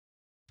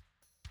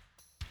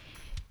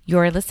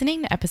You're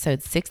listening to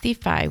episode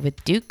 65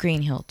 with Duke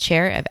Greenhill,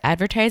 Chair of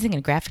Advertising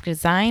and Graphic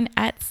Design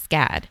at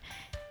SCAD.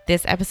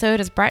 This episode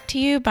is brought to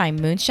you by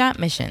Moonshot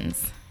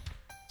Missions.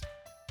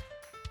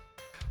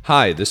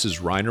 Hi, this is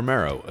Ryan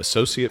Romero,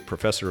 Associate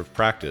Professor of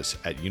Practice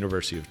at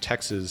University of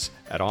Texas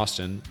at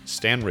Austin,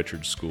 Stan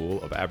Richards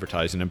School of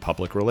Advertising and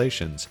Public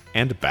Relations,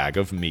 and Bag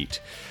of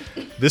Meat.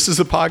 This is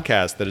a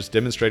podcast that is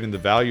demonstrating the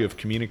value of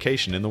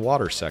communication in the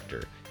water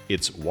sector.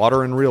 It's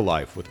Water in Real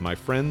Life with my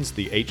friends,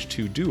 the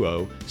H2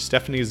 duo,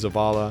 Stephanie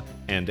Zavala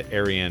and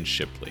Ariane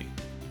Shipley.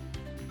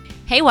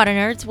 Hey Water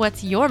Nerds,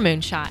 what's your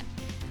moonshot?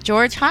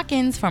 George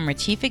Hawkins, former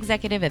Chief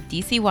Executive of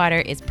DC Water,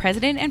 is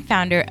President and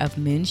founder of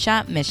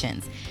Moonshot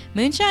Missions.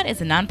 Moonshot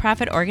is a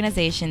nonprofit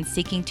organization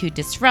seeking to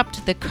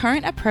disrupt the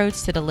current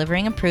approach to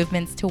delivering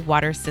improvements to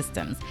water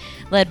systems.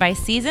 Led by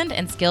seasoned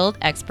and skilled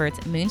experts,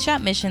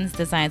 Moonshot Missions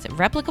designs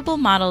replicable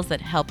models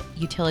that help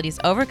utilities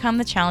overcome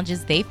the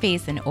challenges they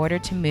face in order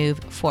to move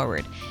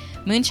forward.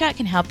 Moonshot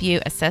can help you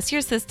assess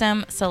your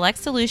system, select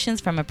solutions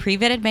from a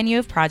pre-vetted menu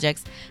of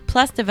projects,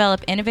 plus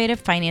develop innovative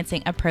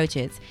financing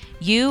approaches.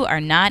 You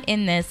are not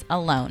in this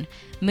alone.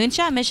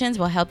 Moonshot Missions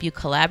will help you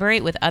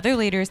collaborate with other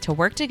leaders to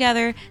work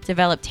together,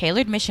 develop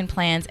tailored mission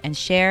plans, and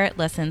share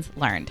lessons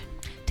learned.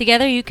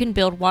 Together you can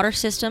build water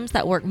systems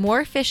that work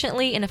more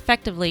efficiently and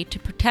effectively to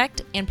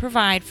protect and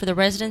provide for the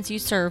residents you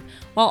serve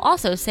while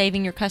also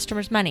saving your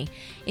customers money.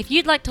 If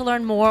you'd like to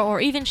learn more or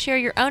even share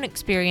your own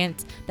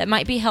experience that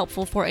might be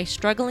helpful for a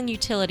struggling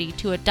utility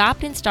to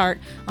adopt and start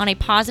on a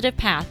positive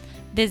path,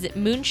 visit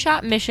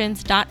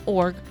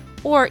moonshotmissions.org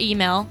or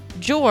email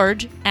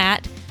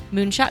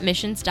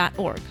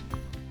george@moonshotmissions.org.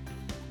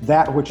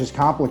 That which is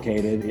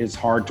complicated is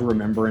hard to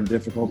remember and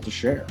difficult to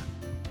share.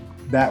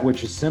 That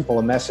which is simple,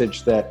 a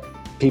message that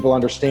people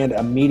understand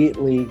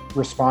immediately,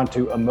 respond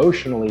to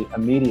emotionally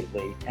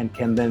immediately, and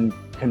can then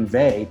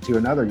convey to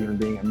another human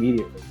being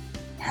immediately,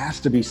 has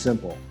to be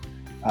simple.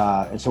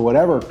 And so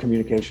whatever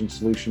communication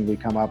solution we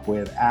come up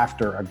with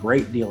after a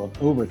great deal of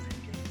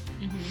overthinking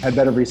had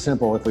better be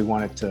simple if we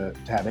want it to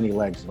have any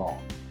legs at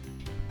all.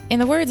 In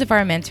the words of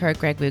our mentor,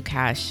 Greg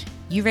Lukash,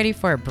 you ready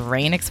for a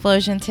brain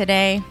explosion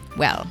today?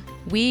 Well,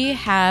 we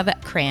have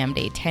crammed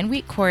a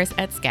 10-week course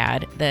at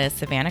SCAD, the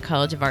Savannah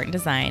College of Art and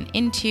Design,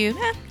 into,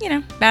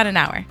 about an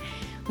hour.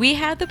 We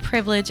had the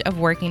privilege of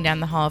working down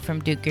the hall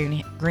from Duke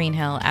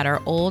Greenhill at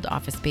our old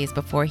office space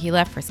before he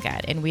left for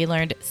SCAD, and we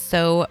learned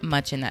so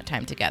much in that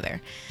time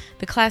together.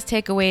 The class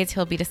takeaways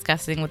he'll be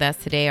discussing with us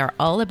today are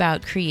all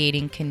about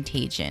creating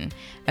contagion.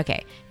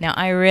 Okay, now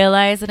I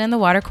realize that in the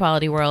water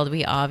quality world,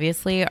 we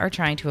obviously are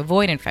trying to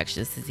avoid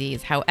infectious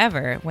disease.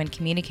 However, when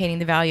communicating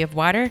the value of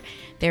water,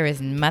 there is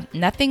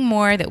nothing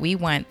more that we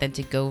want than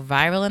to go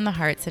viral in the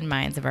hearts and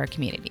minds of our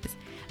communities.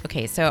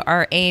 Okay, so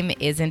our aim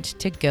isn't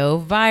to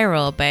go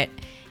viral, but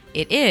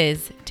it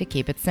is to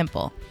keep it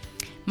simple.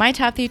 My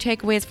top 3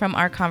 takeaways from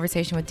our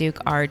conversation with Duke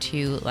are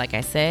to, like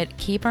I said,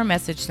 keep our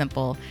message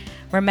simple.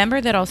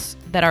 Remember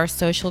that our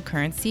social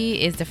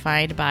currency is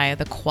defined by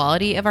the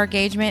quality of our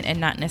engagement and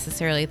not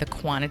necessarily the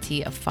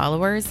quantity of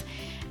followers,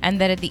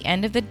 and that at the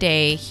end of the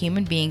day,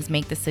 human beings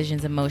make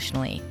decisions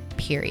emotionally,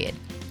 period.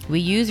 We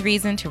use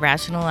reason to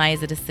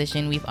rationalize a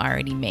decision we've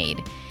already made.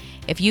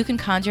 If you can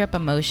conjure up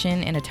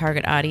emotion in a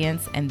target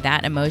audience and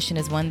that emotion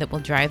is one that will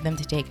drive them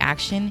to take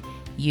action,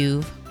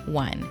 you've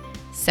won.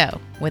 So,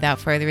 without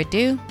further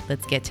ado,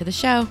 let's get to the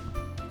show.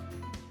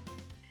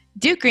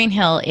 Duke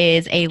Greenhill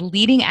is a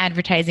leading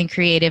advertising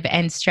creative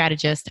and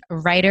strategist,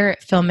 writer,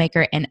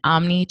 filmmaker, and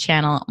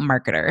omni-channel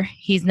marketer.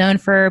 He's known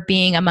for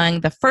being among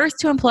the first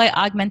to employ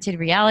augmented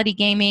reality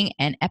gaming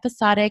and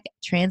episodic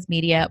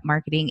transmedia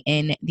marketing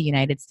in the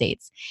United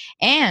States,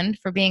 and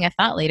for being a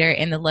thought leader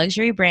in the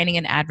luxury branding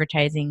and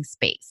advertising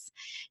space.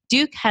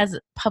 Duke has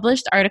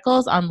published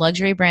articles on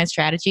luxury brand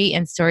strategy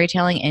and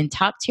storytelling in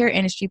top-tier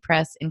industry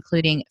press,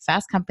 including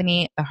Fast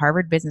Company, the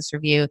Harvard Business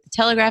Review, The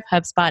Telegraph,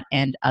 HubSpot,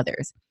 and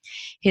others.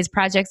 His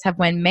projects have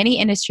won many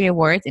industry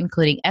awards,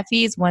 including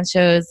Effie's, One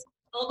Show's,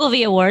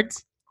 Ogilvy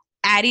Awards,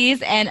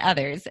 Addies, and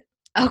others.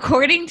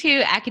 According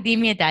to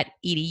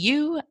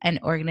academia.edu, an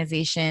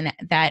organization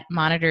that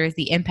monitors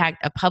the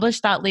impact of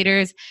published thought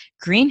leaders,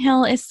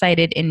 Greenhill is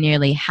cited in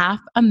nearly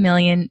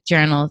 500,000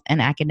 journals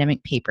and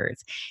academic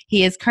papers.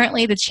 He is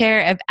currently the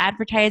chair of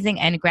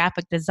advertising and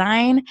graphic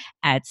design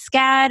at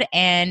SCAD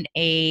and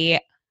a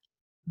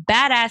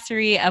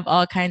badassery of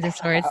all kinds of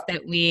sorts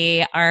that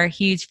we are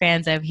huge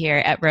fans of here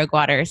at Rogue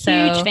Water. So,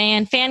 huge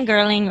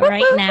fangirling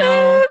right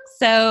now.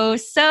 So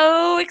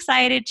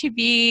excited to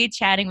be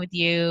chatting with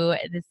you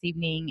this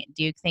evening,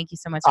 Duke. Thank you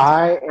so much.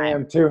 I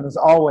am too, and as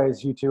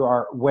always, you two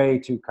are way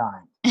too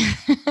kind.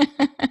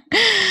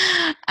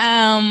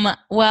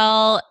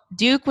 Well,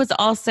 Duke was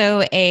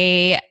also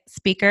a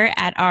speaker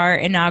at our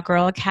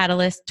inaugural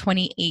Catalyst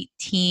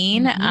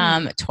 2018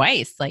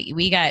 twice. Like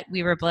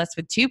we were blessed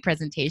with 2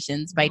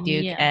 presentations by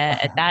Duke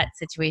at that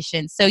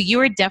situation. So you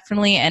were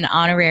definitely an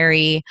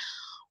honorary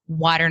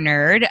water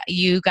nerd.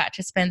 You got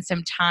to spend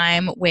some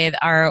time with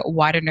our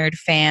water nerd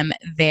fam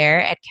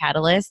there at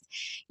Catalyst.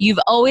 You've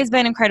always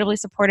been incredibly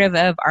supportive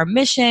of our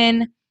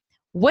mission,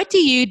 What do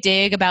you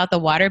dig about the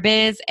water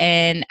biz,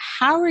 and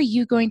how are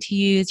you going to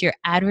use your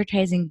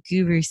advertising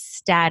guru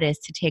status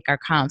to take our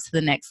comms to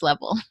the next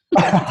level?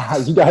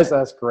 You guys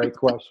ask great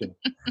questions.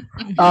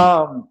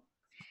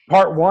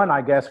 Part one,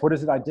 I guess, what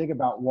is it I dig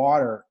about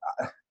water?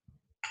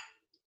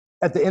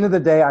 At the end of the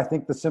day, I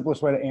think the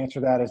simplest way to answer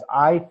that is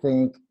I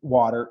think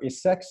water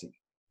is sexy.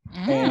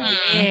 And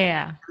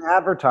Yeah. in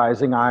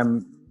advertising,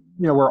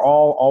 we're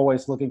all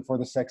always looking for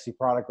the sexy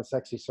product, the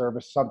sexy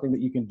service, something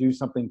that you can do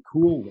something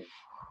cool with.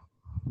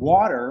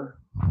 Water,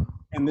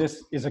 and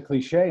this is a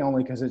cliche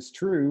only because it's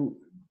true,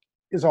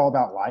 is all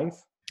about life.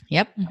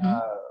 Yep.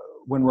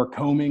 When we're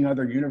combing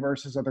other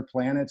universes, other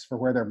planets for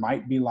where there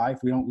might be life,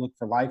 we don't look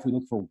for life, we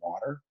look for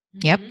water.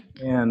 Yep.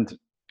 And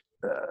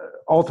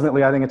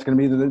ultimately, I think it's going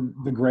to be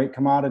the great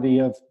commodity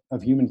of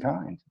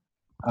humankind.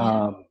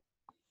 And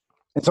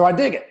so I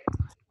dig it.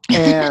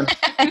 And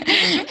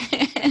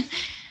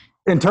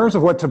in terms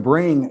of what to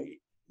bring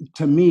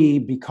to me,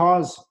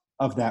 because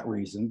of that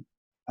reason,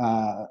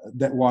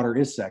 that water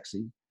is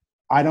sexy,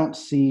 I don't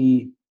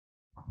see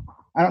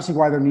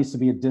why there needs to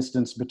be a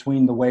distance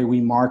between the way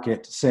we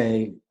market,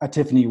 say, a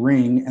Tiffany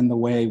ring and the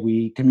way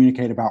we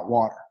communicate about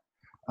water.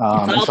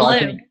 It's all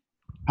blue.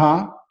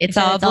 It's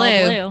all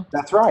blue.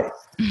 That's right.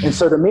 And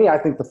so to me, I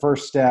think the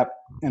first step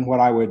and what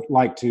I would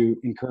like to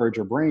encourage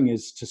or bring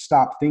is to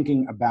stop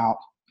thinking about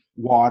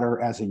water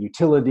as a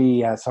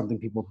utility, as something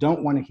people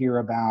don't want to hear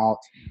about,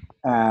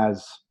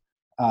 as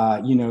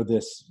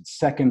this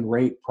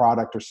second-rate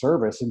product or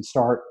service, and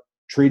start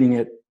treating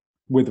it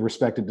with the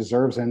respect it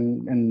deserves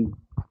and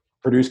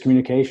produce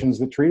communications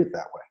that treat it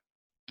that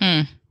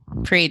way.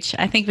 Preach.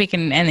 I think we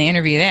can end the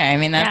interview there. I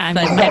mean, that's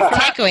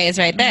takeaways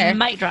right there.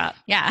 Mic drop.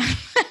 Yeah.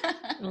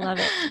 Love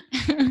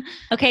it.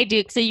 Okay,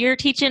 Duke. So you're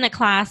teaching a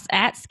class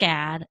at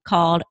SCAD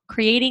called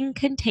Creating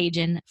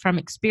Contagion from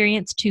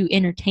Experience to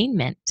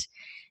Entertainment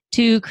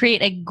to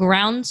create a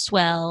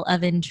groundswell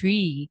of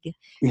intrigue.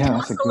 Yeah,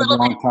 that's a good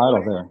long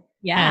title there.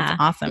 Yeah.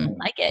 That's awesome.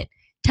 I like it.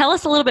 Tell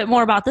us a little bit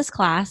more about this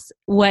class,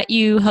 what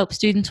you hope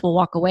students will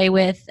walk away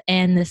with,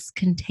 and this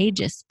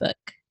Contagious book.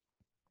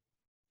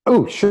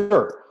 Oh,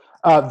 sure.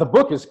 The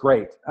book is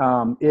great.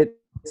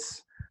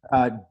 It's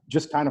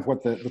just kind of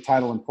what the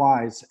title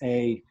implies,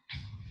 a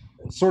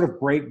sort of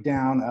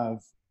breakdown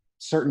of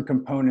certain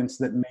components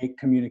that make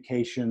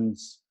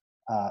communications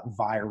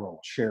viral,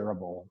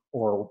 shareable,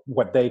 or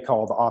what the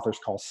authors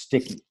call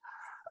sticky.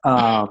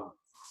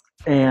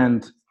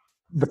 And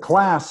the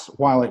class,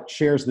 while it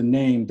shares the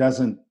name,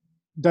 doesn't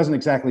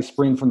exactly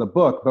spring from the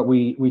book, but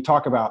we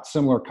talk about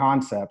similar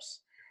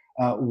concepts,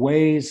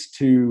 ways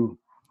to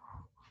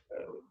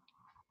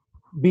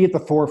be at the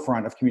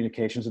forefront of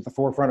communications, at the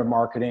forefront of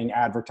marketing,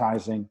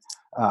 advertising,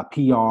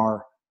 PR,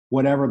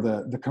 whatever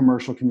the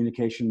commercial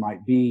communication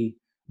might be,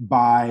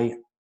 by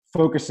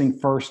focusing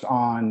first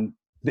on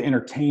the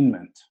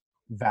entertainment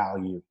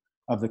value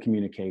of the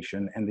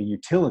communication and the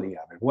utility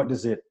of it. What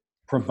does it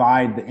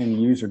provide the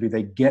end user? Do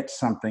they get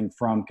something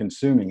from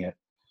consuming it,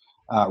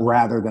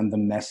 rather than the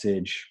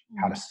message,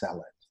 how to sell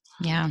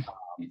it? Yeah.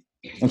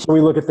 And so we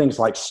look at things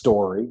like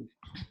story,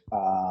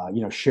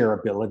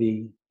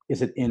 shareability.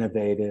 Is it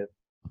innovative?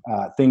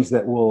 Things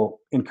that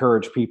will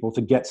encourage people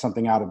to get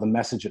something out of the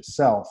message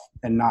itself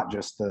and not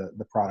just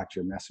the product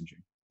you're messaging.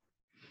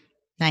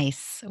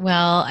 Nice.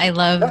 Well, I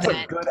love That's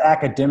that. a good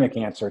academic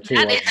answer, too.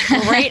 That is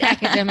a great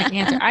academic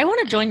answer. I want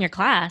to join your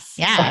class.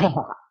 Yeah.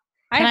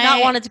 I have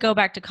not wanted to go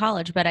back to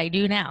college, but I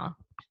do now.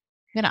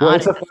 Well,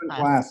 it's a fun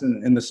class,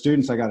 and the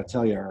students, I got to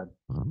tell you, are,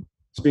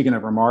 speaking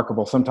of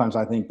remarkable, sometimes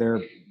I think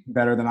they're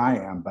better than I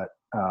am, but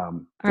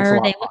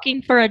are they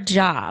looking for a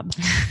job?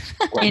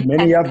 Well,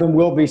 many of them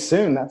will be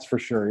soon, that's for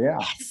sure. Yeah.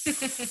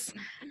 Yes.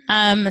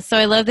 So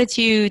I love that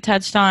you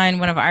touched on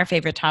one of our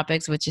favorite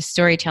topics, which is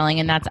storytelling,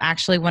 and that's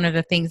actually one of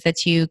the things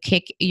that you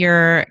kick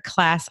your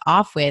class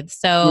off with.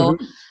 So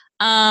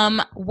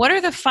what are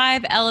the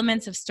 5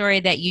 elements of story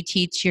that you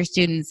teach your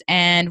students,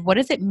 and what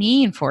does it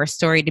mean for a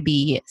story to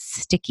be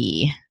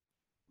sticky?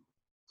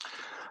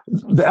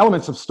 The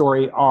elements of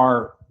story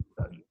are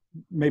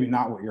maybe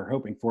not what you're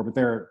hoping for, but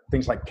there are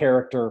things like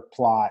character,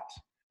 plot,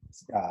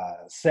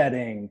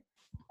 setting,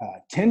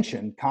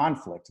 tension,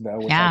 conflict, though,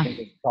 which I think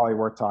is probably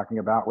worth talking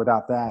about.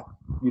 Without that,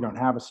 you don't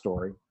have a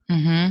story.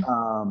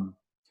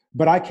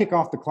 But I kick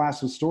off the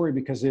class with story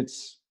because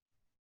it's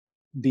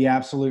the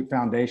absolute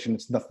foundation.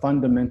 It's the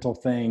fundamental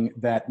thing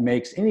that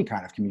makes any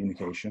kind of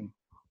communication,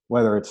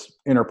 whether it's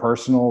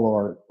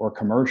interpersonal or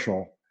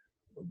commercial,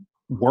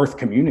 worth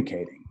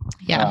communicating.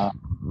 Yeah.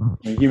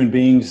 Human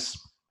beings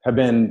have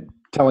been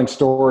telling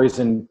stories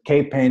in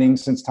cave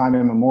paintings since time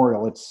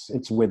immemorial.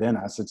 It's within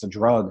us. It's a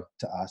drug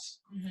to us.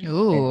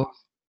 Ooh.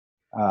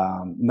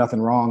 And,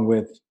 nothing wrong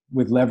with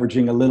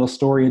leveraging a little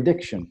story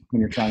addiction when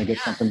you're trying to get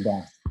something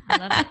done. I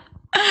love it.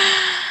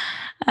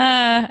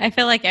 I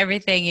feel like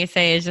everything you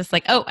say is just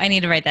like, oh, I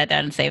need to write that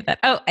down and save that.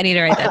 Oh, I need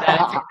to write that down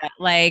and save that.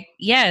 Like,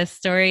 yes,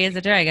 story is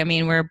a drug. I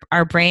mean,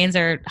 our brains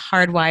are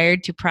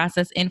hardwired to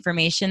process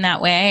information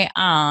that way.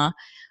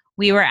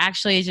 We were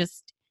actually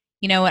just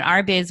in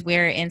our biz,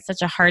 we're in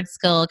such a hard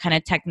skill, kind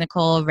of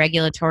technical,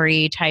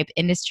 regulatory type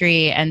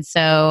industry. And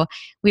so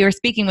we were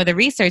speaking with a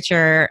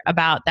researcher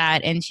about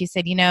that. And she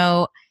said,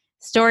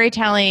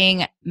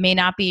 storytelling may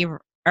not be,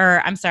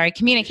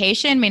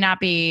 communication may not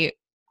be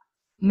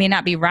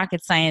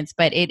rocket science,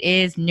 but it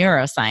is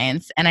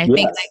neuroscience. And I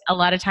think that a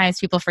lot of times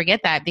people forget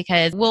that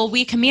because,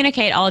 we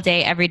communicate all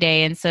day, every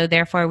day. And so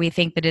therefore we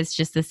think that it's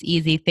just this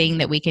easy thing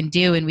that we can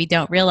do. And we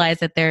don't realize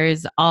that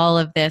there's all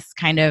of this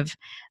kind of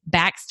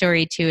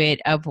backstory to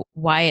it of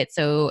why it's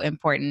so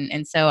important.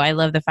 And so I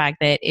love the fact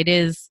that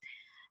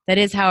that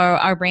is how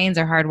our brains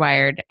are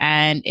hardwired,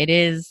 and it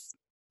is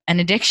an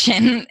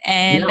addiction.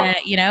 And,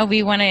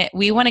 we want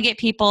to get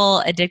people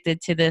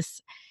addicted to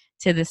this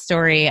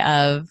story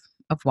of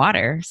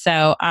water.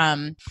 So,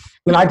 can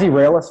I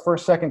derail us for a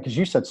second? Because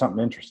you said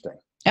something interesting.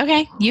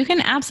 Okay. You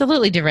can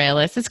absolutely derail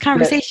us. It's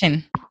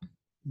conversation.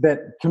 That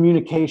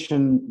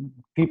communication,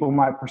 people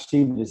might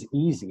perceive it as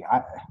easy.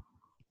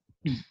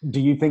 Do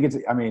you think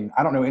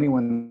I don't know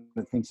anyone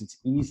that thinks it's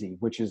easy,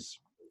 which is.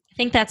 I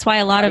think that's why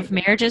a lot of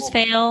marriages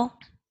fail.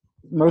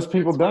 Most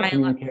people don't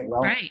communicate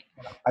well. Right.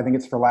 I think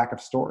it's for lack of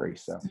story.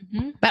 So,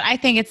 But I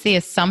think it's the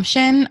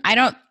assumption.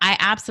 I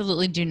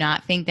absolutely do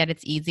not think that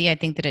it's easy. I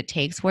think that it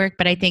takes work,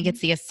 but I think it's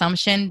the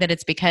assumption that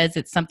it's because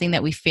it's something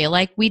that we feel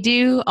like we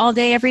do all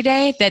day, every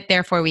day, that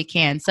therefore we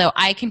can. So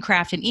I can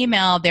craft an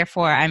email,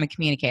 therefore I'm a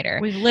communicator.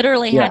 We've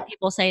literally had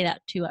people say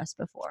that to us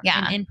before.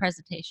 Yeah. In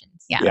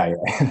presentations. Yeah.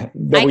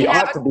 That we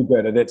ought to be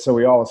good at it, so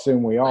we all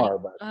assume we are.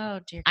 But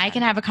dear God. I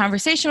can have a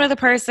conversation with a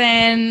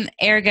person,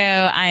 ergo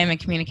I am a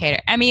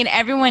communicator. I mean,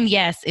 everyone,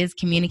 yes, is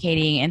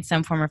communicating in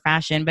some form or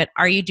fashion, but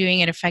are you doing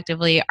it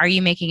effectively? Are you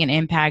making an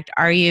impact?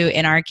 Are you,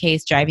 in our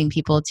case, driving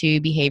people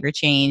to behavior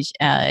change?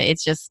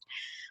 It's just,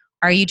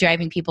 are you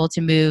driving people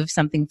to move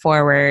something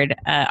forward?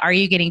 Are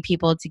you getting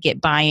people to get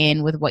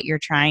buy-in with what you're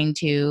trying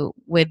to,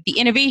 with the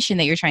innovation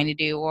that you're trying to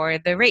do, or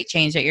the rate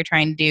change that you're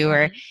trying to do,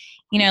 or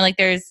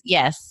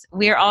yes,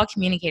 we're all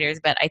communicators,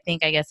 but I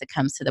guess it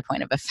comes to the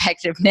point of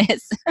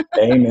effectiveness.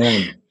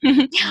 Amen.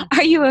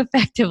 Are you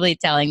effectively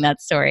telling that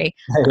story?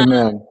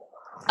 Amen.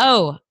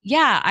 So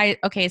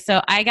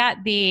I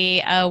got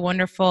the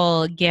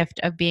wonderful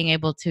gift of being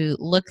able to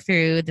look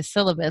through the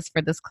syllabus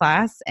for this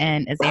class.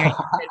 And as Aaron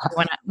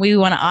said, we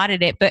want to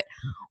audit it. But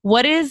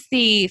what is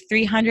the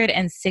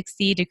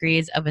 360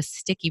 degrees of a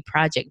sticky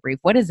project brief?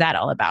 What is that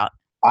all about?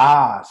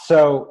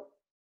 So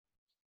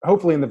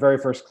hopefully in the very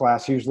first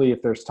class, usually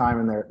if there's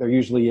time in there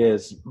usually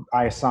is,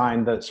 I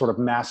assign the sort of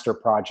master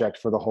project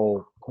for the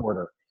whole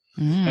quarter.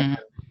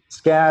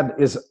 SCAD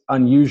is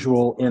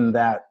unusual in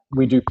that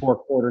we do 4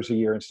 quarters a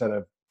year instead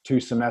of 2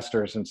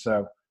 semesters. And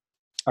so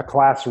a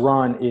class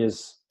run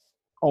is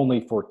only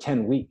for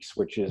 10 weeks,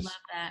 which is,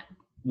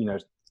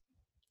 That's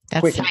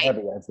quick tight. and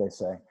heavy, as they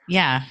say.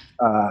 Yeah.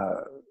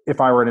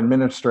 If I were an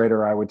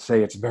administrator, I would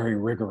say it's very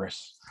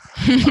rigorous.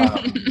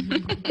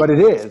 But it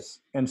is.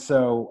 And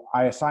so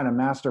I assign a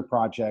master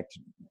project.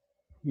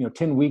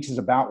 10 weeks is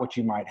about what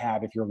you might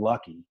have if you're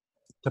lucky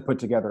to put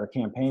together a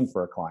campaign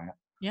for a client.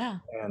 Yeah.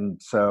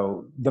 And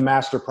so the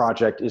master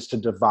project is to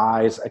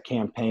devise a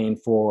campaign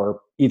for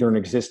either an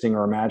existing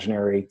or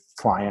imaginary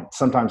client.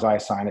 Sometimes I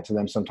assign it to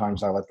them.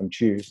 Sometimes I let them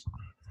choose.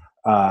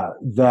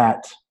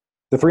 That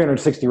the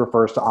 360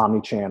 refers to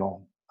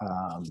omni-channel.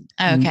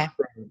 Okay.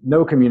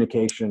 No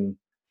communication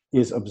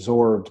is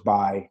absorbed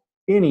by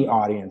any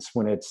audience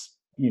when it's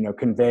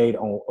conveyed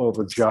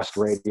over just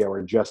radio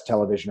or just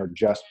television or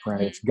just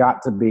print. It's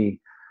got to be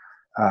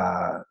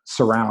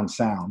surround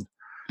sound.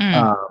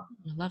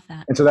 I love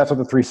that. And so that's what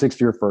the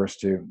 360 refers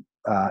to.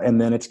 And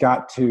then it's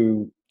got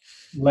to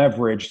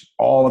leverage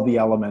all of the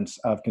elements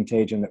of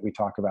contagion that we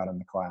talk about in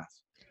the class.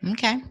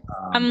 Okay.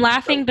 I'm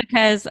laughing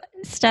because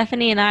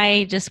Stephanie and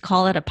I just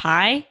call it a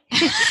pie.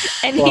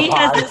 And he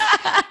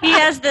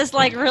has this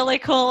like really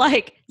cool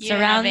like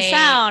surround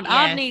sound,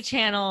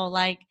 omni-channel,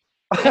 like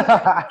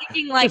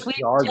thinking like we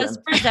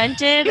just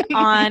presented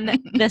on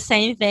the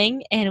same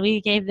thing and we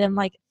gave them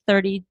like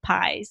 30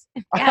 pies.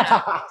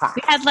 Yeah.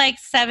 We had like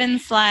 7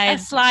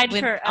 slides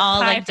with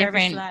all like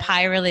different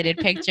pie related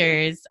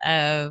pictures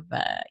of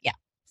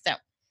So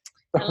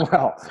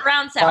well,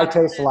 surround sound. pie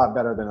tastes a lot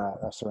better than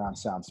a surround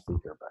sound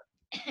speaker, but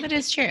that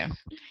is true.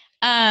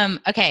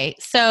 Okay,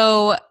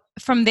 so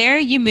from there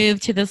you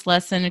move to this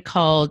lesson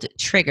called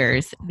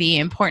triggers, the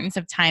importance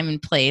of time and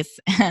place.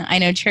 I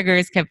know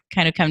triggers have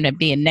kind of come to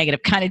be a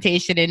negative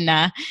connotation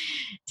in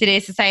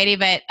today's society,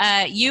 but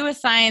you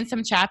assign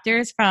some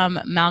chapters from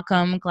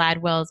Malcolm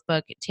Gladwell's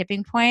book,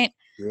 Tipping Point.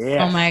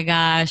 yes. Oh my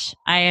gosh.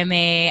 I am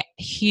a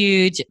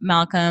huge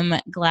Malcolm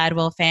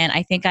Gladwell fan.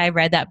 I think I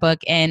read that book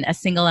in a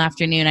single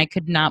afternoon. I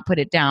could not put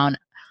it down.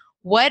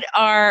 What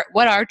are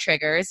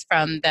triggers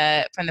from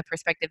the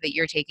perspective that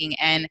you're taking,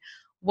 and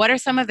what are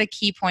some of the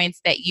key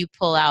points that you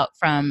pull out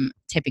from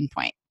Tipping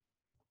Point?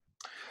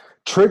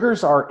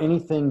 Triggers are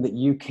anything that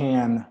you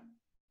can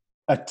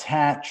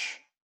attach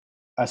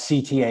a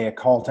CTA, a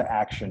call to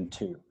action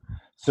to.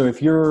 So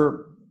if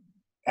you're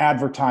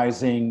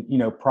advertising,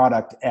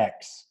 product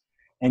X,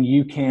 and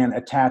you can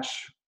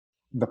attach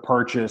the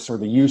purchase or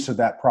the use of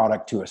that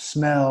product to a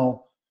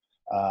smell,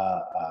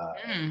 a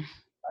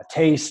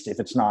taste, if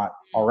it's not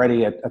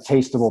already a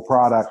tasteable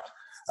product,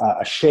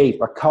 a shape,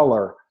 a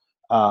color,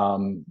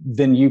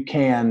 then you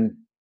can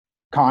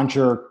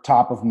conjure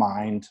top of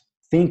mind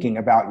thinking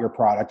about your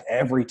product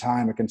every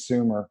time a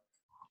consumer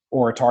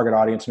or a target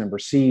audience member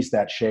sees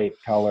that shape,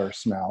 color,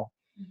 smell.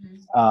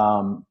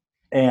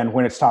 And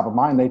when it's top of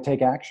mind, they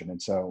take action.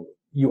 And so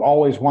you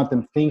always want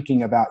them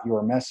thinking about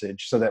your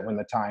message so that when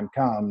the time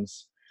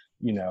comes,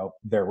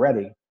 they're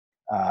ready.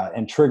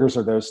 And triggers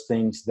are those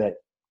things that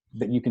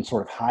you can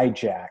sort of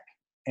hijack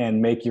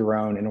and make your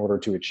own in order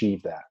to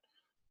achieve that.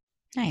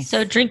 Nice.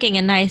 So drinking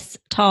a nice,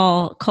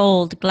 tall,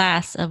 cold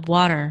glass of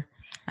water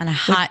on a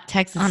hot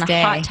Texas day. On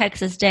a hot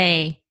Texas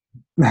day.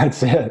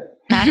 That's it.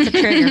 That's a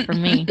trigger for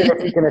me.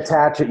 If you can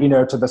attach it,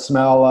 to the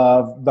smell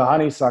of the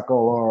honeysuckle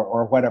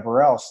or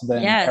whatever else,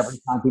 then every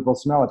time people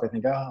smell it, they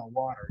think, oh,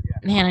 water.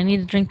 Yeah. Man, I need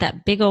to drink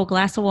that big old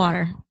glass of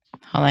water.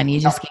 Hold on. You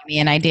just gave me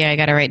an idea. I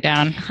got to write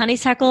down.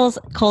 Honeysuckle's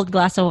cold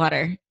glass of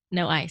water.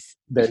 No ice.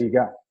 There you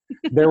go.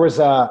 There was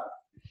I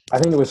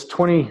think it was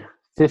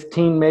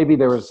 2015 maybe,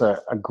 there was a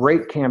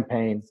great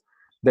campaign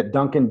that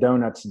Dunkin'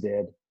 Donuts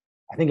did,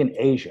 I think in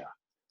Asia.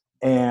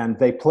 And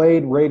they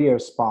played radio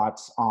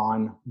spots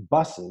on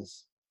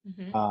buses.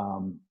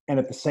 And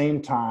at the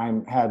same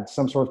time had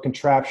some sort of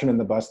contraption in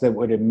the bus that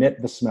would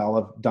emit the smell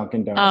of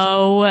Dunkin' Donuts.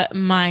 Oh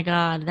my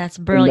God, that's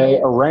brilliant. And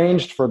they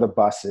arranged for the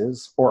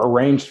buses, or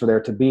arranged for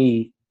there to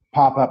be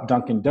pop-up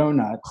Dunkin'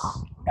 Donuts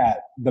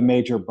at the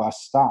major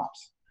bus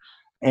stops.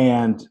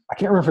 And I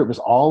can't remember if it was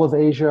all of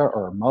Asia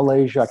or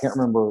Malaysia. I can't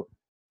remember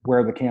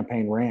where the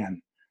campaign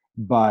ran,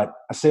 but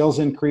a sales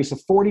increase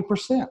of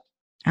 40%.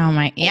 Oh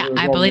my, yeah,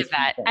 I believe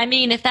that. I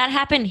mean, if that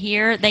happened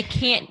here, they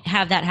can't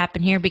have that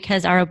happen here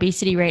because our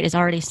obesity rate is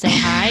already so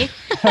high.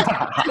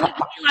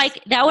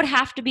 Like that would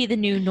have to be the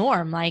new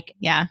norm. Like,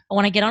 yeah,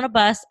 when I get on a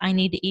bus, I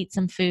need to eat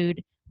some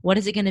food. What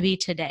is it going to be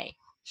today?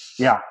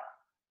 Yeah.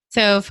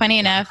 So funny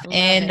enough,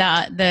 in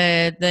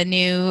the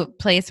new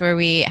place where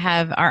we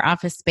have our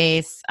office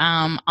space,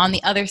 on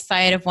the other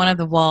side of one of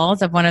the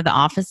walls of one of the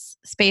office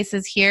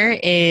spaces here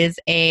is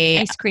a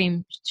ice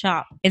cream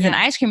shop. An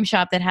ice cream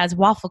shop that has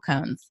waffle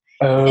cones.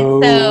 Oh.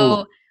 And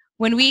so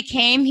when we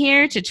came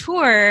here to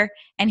tour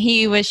and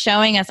he was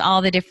showing us all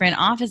the different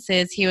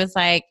offices, he was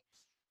like,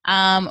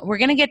 we're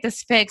going to get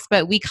this fixed,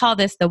 but we call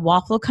this the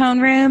waffle cone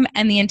room.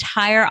 And the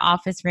entire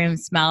office room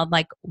smelled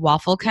like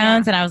waffle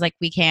cones. Yeah. And I was like,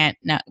 we can't,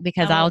 no,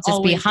 because I'll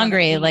just be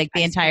hungry like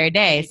the entire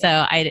day.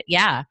 So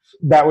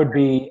that would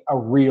be a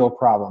real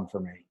problem for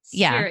me.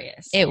 Yeah.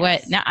 Serious. It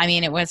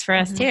was for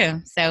us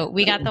too. So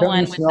we got the Don't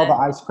one you smell the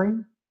ice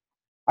cream?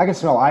 I can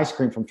smell ice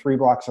cream from 3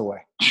 blocks away.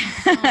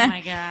 Oh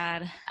my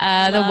God.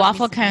 The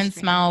waffle cone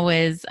smell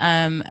was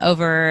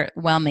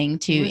overwhelming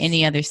to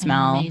any other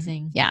smell.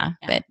 Amazing. Yeah,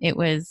 but it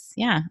was,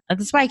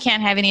 that's why I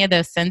can't have any of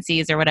those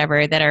Scentsies or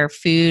whatever that are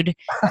food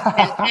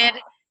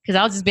scented, because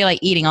I'll just be like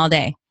eating all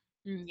day.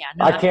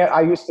 I can't.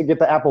 I used to get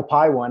the apple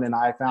pie one, and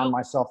I found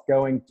myself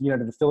going, to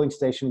the filling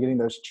station, getting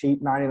those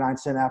cheap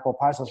 99-cent apple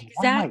pies. I was like,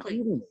 exactly.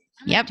 What am I eating?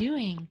 What am I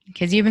doing?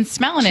 Because you've been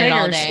smelling it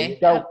all day.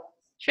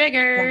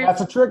 Trigger.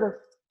 That's a trigger.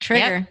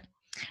 Yep.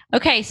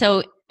 Okay,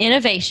 so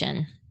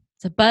innovation.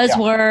 It's a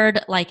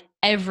buzzword like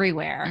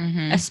everywhere,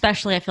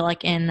 especially I feel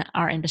like in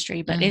our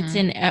industry, but it's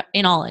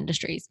in all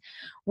industries.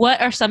 What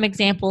are some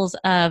examples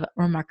of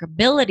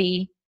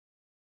remarkability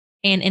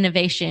and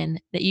innovation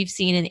that you've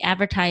seen in the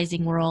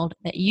advertising world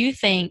that you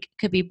think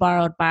could be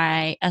borrowed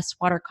by us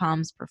water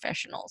comms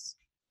professionals?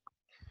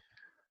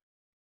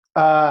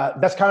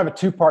 That's kind of a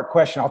 2-part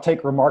question. I'll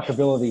take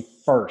remarkability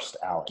first,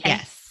 Alex.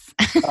 Yes.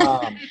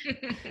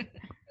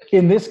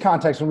 In this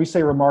context, when we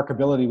say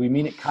remarkability, we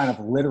mean it kind of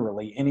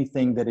literally,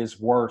 anything that is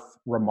worth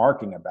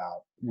remarking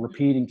about,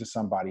 repeating to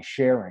somebody,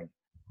 sharing.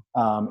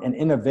 And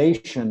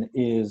innovation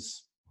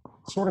is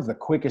sort of the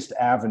quickest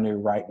avenue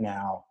right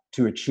now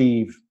to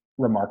achieve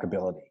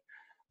remarkability.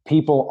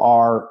 People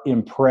are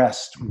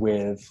impressed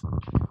with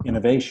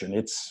innovation.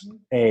 It's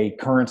a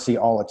currency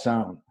all its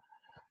own.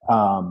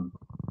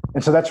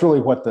 And so that's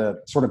really what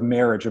the sort of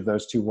marriage of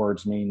those two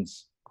words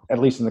means, at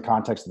least in the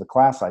context of the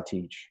class I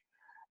teach.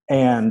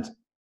 And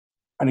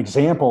an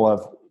example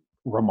of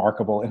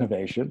remarkable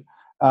innovation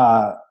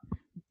that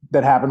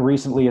happened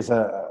recently is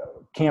a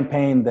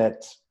campaign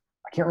that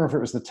I can't remember if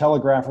it was the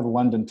Telegraph or the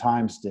London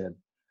Times did,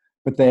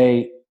 but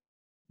they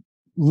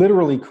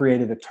literally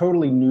created a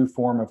totally new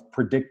form of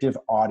predictive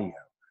audio.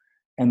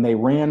 And they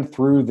ran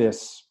through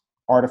this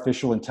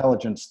artificial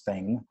intelligence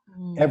thing,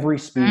 every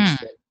speech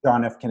that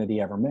John F. Kennedy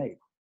ever made.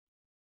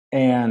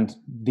 And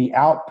the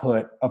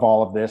output of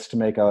all of this, to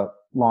make a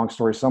long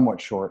story somewhat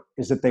short,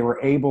 is that they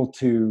were able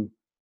to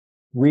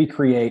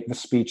recreate the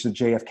speech that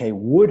JFK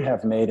would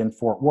have made in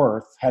Fort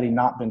Worth had he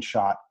not been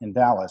shot in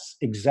Dallas,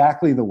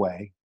 exactly the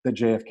way that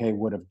JFK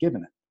would have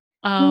given it.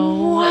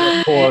 Oh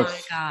my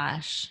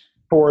gosh.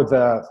 For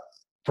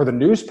the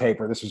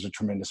newspaper, this was a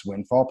tremendous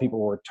windfall. People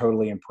were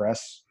totally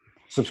impressed.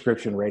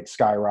 Subscription rates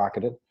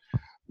skyrocketed.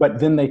 But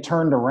then they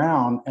turned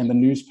around, and the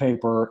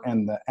newspaper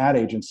and the ad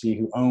agency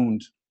who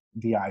owned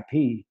the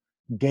IP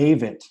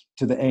gave it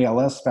to the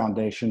ALS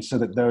Foundation so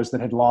that those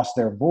that had lost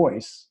their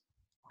voice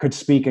could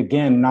speak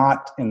again,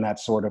 not in that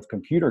sort of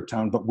computer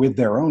tone, but with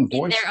their own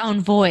voice. Their own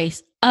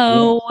voice.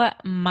 Oh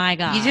my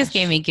gosh. You just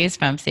gave me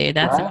goosebumps, dude.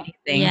 That's Right?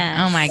 amazing. Yes.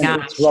 Oh my And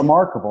gosh. it's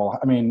remarkable.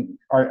 I mean,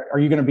 are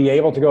you going to be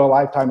able to go a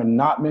lifetime and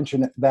not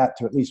mention that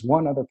to at least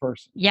one other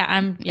person?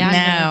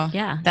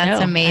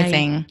 That's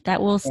amazing.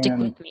 That will stick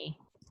And with me.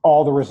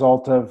 all the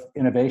result of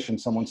innovation,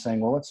 someone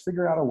saying, well, let's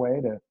figure out a way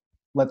to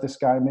let this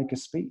guy make a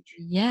speech.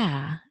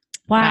 Yeah.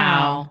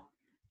 Wow.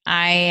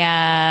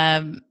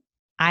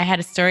 I had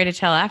a story to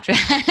tell after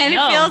that. And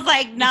No, it feels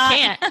like You not.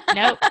 can't.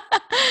 Nope.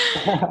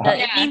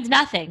 It means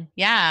nothing.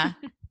 Yeah.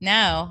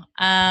 No.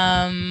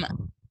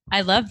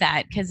 I love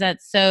that because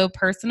that's so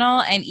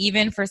personal. And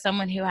even for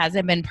someone who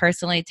hasn't been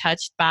personally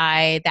touched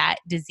by that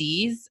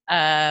disease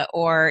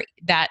or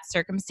that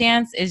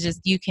circumstance, is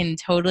just, you can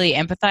totally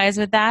empathize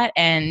with that.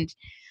 And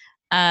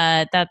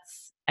I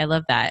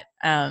love that.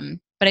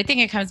 But I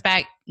think it comes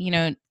back,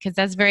 because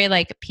that's very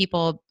like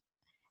people's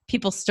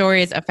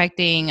stories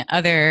affecting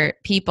other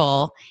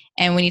people.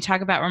 And when you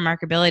talk about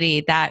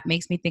remarkability, that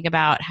makes me think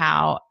about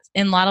how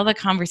in a lot of the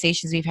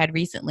conversations we've had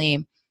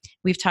recently,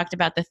 we've talked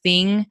about the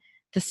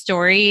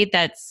story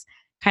that's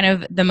kind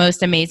of the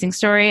most amazing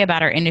story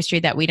about our industry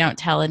that we don't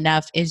tell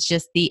enough is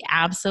just the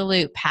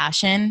absolute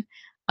passion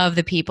of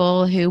the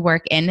people who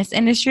work in this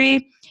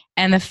industry.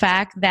 And the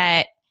fact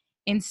that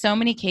in so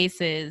many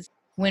cases,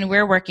 when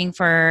we're working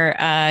for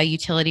a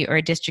utility or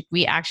a district,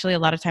 we actually a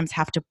lot of times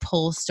have to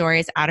pull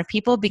stories out of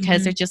people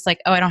because they're just like,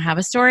 oh, I don't have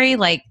a story.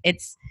 Like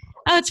it's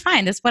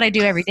fine. That's what I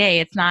do every day.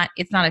 It's not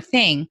a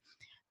thing.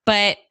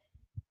 But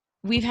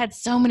we've had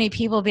so many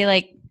people be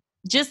like,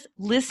 just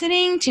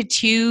listening to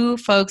two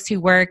folks who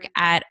work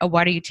at a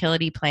water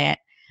utility plant,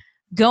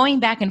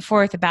 going back and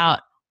forth about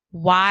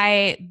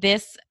why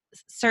this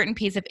certain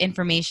piece of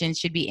information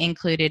should be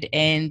included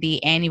in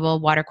the annual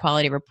water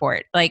quality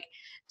report. Like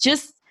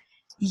just,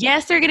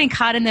 yes, they're getting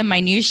caught in the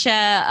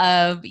minutia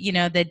of,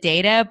 the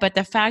data, but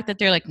the fact that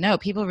they're like, no,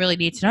 people really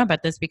need to know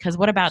about this because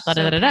what about da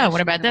da da da?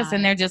 What about this?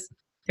 And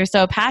they're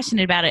so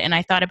passionate about it. And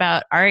I thought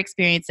about our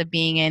experience of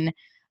being in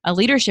a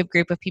leadership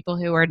group of people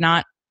who were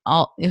not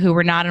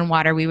in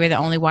water. We were the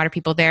only water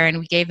people there, and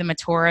we gave them a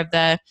tour of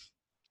the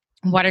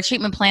water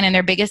treatment plant. And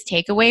their biggest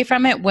takeaway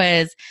from it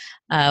was,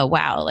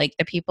 wow, like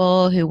the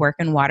people who work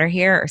in water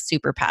here are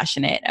super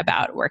passionate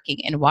about working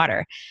in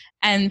water.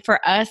 And for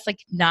us,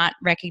 like not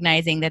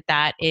recognizing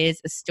that is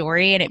a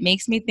story. And it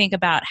makes me think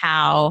about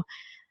how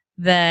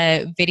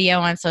the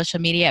video on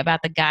social media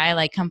about the guy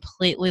like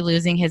completely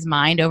losing his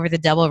mind over the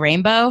double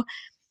rainbow,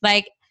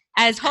 like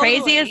as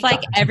crazy as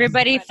like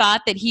everybody thought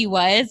that he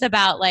was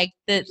about like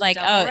the like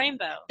double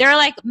rainbow. They're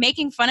like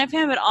making fun of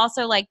him, but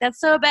also like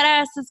that's so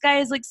badass. This guy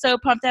is like so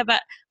pumped up.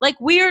 But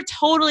like we are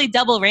totally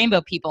double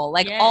rainbow people,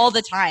 like all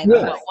the time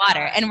about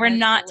water, and we're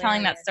not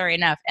telling that story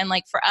enough. And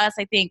like for us,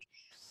 I think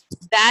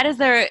that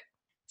is a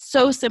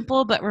so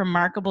simple but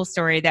remarkable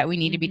story that we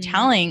need to be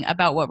telling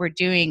about what we're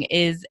doing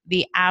is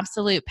the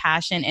absolute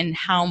passion and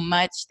how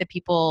much the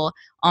people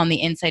on the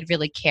inside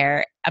really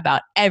care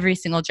about every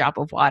single drop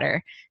of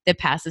water that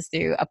passes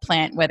through a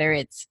plant, whether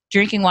it's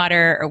drinking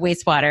water or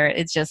wastewater.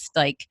 It's just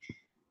like,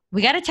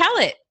 we got to tell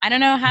it. I don't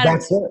know how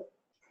That's it.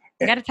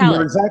 We got to tell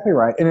You're it. exactly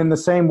right. And in the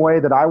same way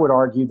that I would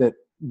argue that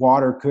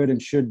water could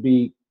and should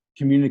be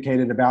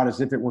communicated about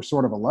as if it were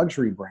sort of a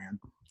luxury brand.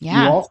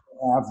 Yeah. You also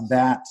have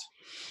that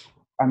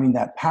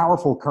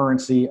powerful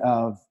currency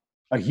of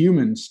a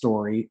human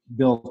story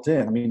built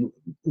in. I mean,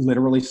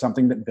 literally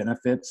something that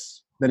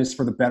benefits, that is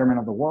for the betterment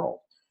of the world.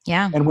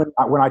 Yeah. And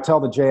when I tell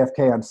the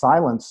JFK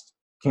Unsilenced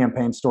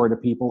campaign story to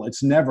people,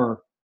 it's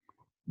never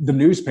the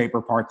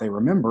newspaper part they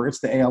remember.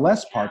 It's the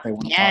ALS part they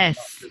want to talk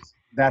about.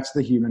 That's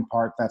the human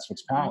part. That's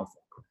what's powerful.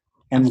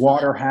 And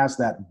water has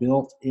that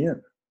built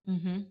in.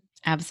 Mm-hmm.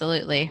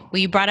 Absolutely.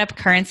 Well, you brought up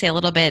currency a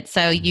little bit.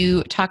 So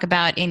you talk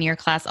about in your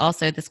class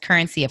also this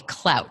currency of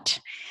clout.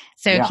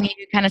 So can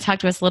you kind of talk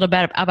to us a little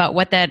bit about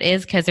what that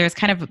is? Because there's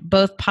kind of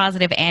both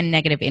positive and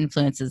negative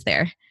influences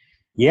there.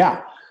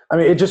 Yeah. I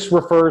mean, it just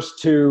refers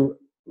to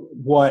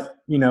what,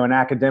 an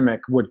academic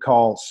would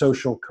call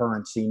social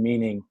currency,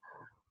 meaning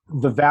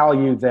the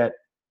value that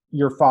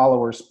your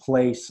followers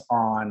place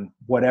on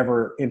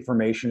whatever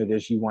information it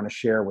is you want to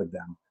share with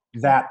them.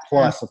 That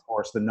plus, of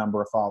course, the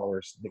number of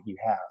followers that you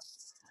have.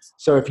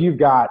 So if you've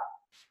got,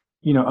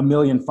 1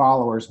 million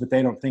followers, but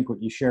they don't think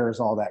what you share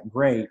is all that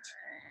great,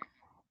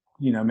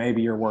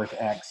 maybe you're worth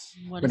X.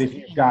 But if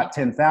you've got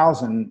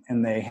 10,000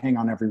 and they hang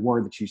on every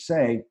word that you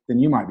say, then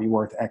you might be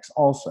worth X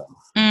also.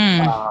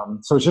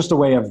 So it's just a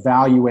way of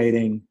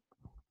evaluating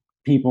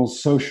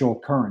people's social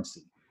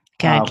currency.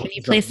 God, can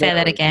you please say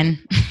that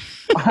again?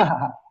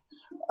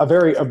 A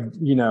very,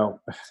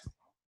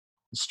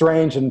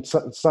 strange and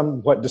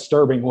somewhat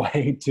disturbing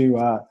way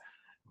to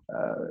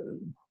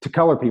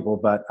color people,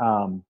 but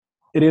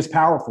it is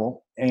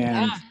powerful.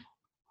 And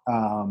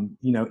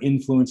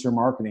influencer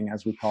marketing,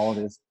 as we call it,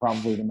 is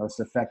probably the most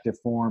effective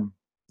form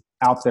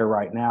out there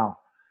right now.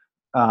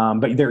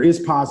 But there is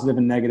positive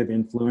and negative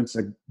influence.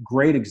 A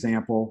great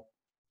example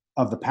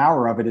of the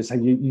power of it is how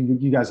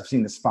you guys have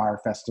seen this Fire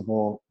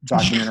Festival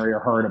documentary or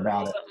heard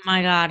about it. Oh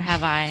my God,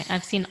 have I?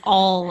 I've seen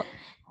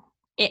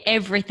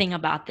everything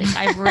about this.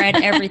 I've read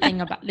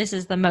everything about this.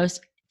 Is the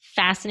most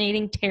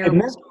fascinating,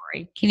 terrible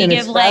story. Can you And give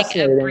it's like a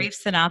fascinating. brief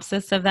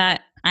synopsis of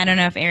that? I don't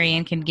know if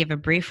Ariane can give a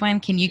brief one.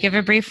 Can you give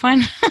a brief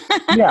one?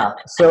 Yeah.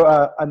 So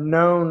a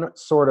known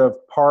sort of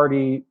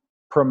party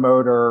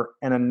promoter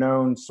and a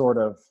known sort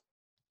of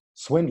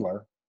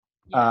swindler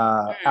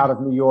out of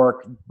New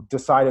York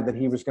decided that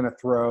he was going to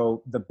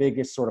throw the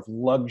biggest sort of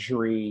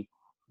luxury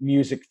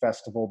music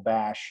festival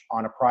bash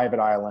on a private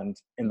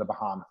island in the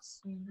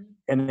Bahamas. Mhm.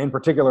 And in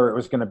particular, it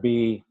was going to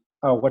be,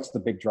 what's the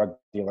big drug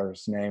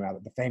dealer's name out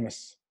of the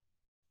famous?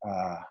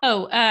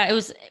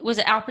 Was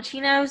it Al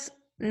Pacino's?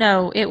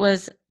 No, it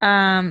was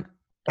Al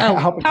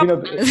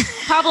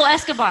Pacino. Pablo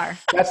Escobar.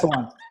 That's the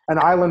one. An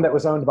island that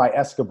was owned by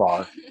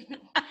Escobar.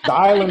 The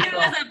island It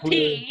was a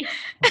P.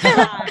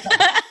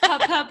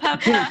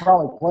 He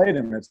probably played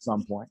him at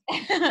some point.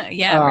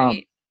 Yeah,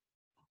 right.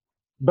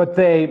 But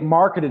they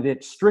marketed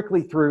it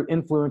strictly through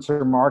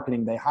influencer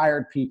marketing. They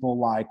hired people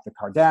like the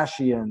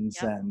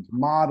Kardashians and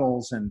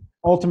models, and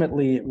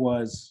ultimately it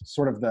was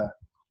sort of the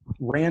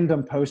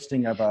random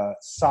posting of a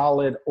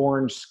solid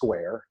orange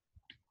square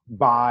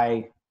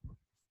by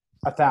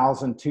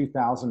 1,000,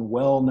 2,000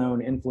 well-known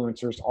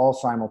influencers all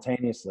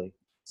simultaneously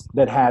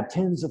that had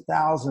tens of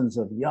thousands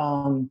of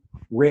young,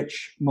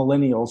 rich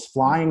millennials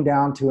flying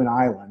down to an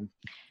island,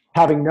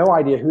 having no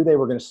idea who they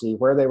were going to see,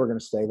 where they were going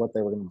to stay, what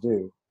they were going to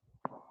do.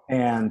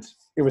 And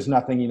it was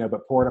nothing,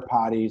 but porta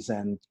potties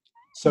and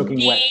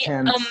soaking wet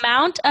tents. The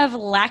amount of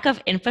lack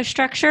of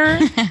infrastructure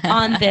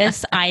on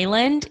this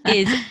island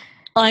is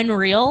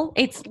unreal.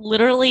 It's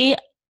literally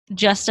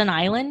just an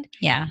island.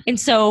 Yeah. And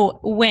so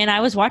when I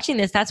was watching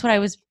this, that's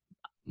what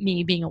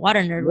me being a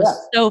water nerd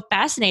was so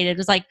fascinated. It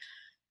was like,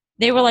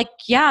 they were like,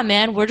 yeah,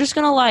 man, we're just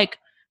going to like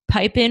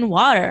pipe in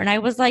water. And I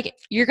was like,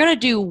 you're going to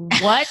do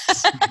what?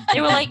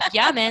 They were like,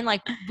 yeah, man,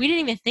 like we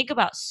didn't even think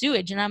about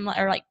sewage. And I'm like,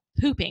 or like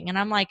pooping. And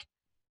I'm like,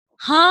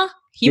 huh?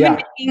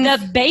 Human beings.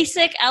 The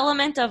basic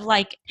element of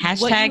like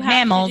Hashtag what you have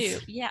mammals. to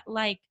do. Yeah,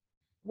 like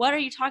what are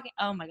you talking?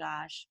 Oh my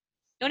gosh!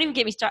 Don't even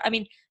get me started. I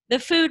mean, the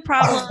food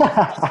problem,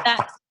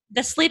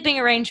 the sleeping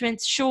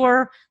arrangements.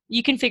 Sure,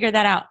 you can figure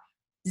that out.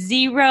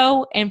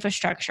 Zero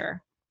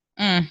infrastructure.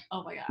 Mm.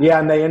 Oh my god! Yeah,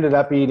 and they ended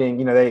up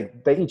eating.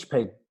 They each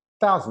paid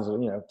thousands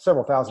of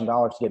several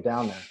 $1,000s to get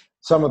down there.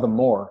 Some of them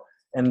more,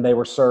 and they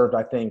were served,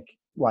 I think,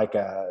 like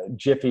a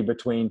jiffy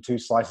between two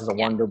slices of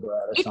Wonder Bread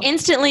or It something.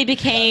 instantly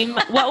became,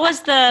 what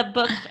was the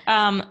book,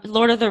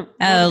 Lord of the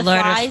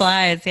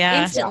Flies,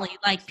 yeah. Instantly,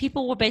 like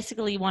people were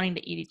basically wanting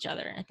to eat each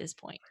other at this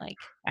point. Like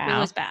It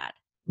was bad.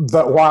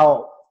 But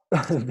while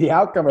the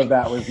outcome of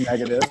that was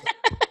negative,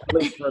 at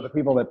least for the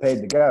people that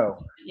paid to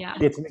go,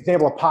 it's an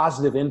example of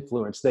positive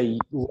influence. They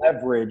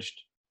leveraged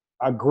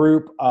a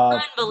group of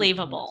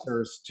unbelievable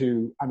influencers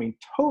to,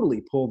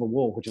 totally pull the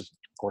wool, which is,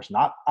 of course,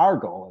 not our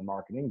goal in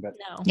marketing, but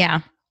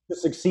to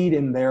succeed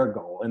in their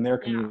goal, in their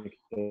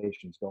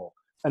communications goal.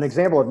 An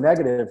example of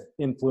negative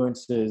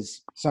influence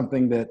is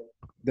something that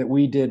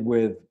we did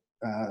with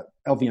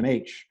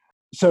LVMH.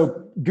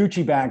 So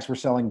Gucci bags were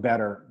selling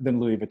better than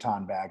Louis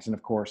Vuitton bags. And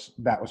of course,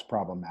 that was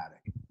problematic.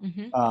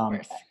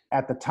 Mm-hmm.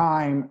 At the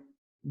time,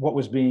 what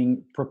was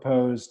being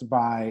proposed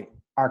by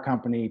our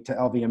company to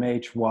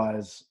LVMH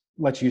was,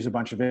 let's use a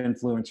bunch of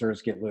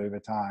influencers, get Louis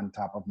Vuitton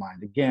top of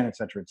mind again, et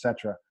cetera, et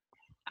cetera.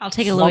 I'll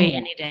take a Louis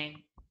any day.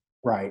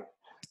 Right.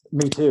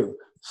 Me too.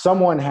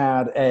 Someone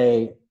had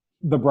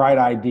the bright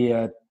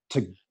idea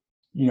to,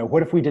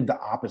 what if we did the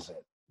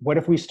opposite? What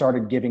if we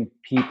started giving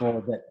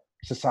people that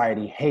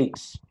society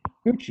hates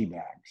Gucci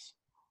bags?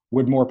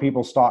 Would more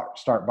people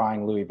start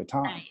buying Louis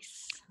Vuitton?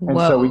 Nice. And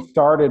so we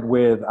started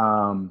with,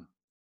 and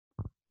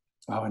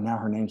now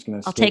her name's going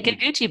to I'll take a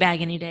Gucci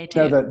bag any day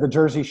too. No, the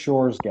Jersey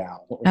Shore's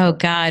gal. Oh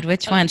God,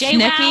 which one?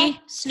 Snooki?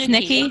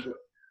 Snooki?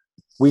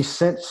 We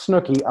sent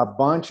Snooki a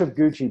bunch of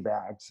Gucci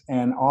bags,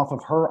 and off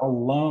of her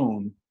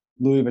alone,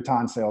 Louis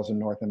Vuitton sales in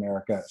North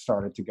America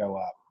started to go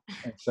up.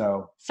 And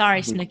so,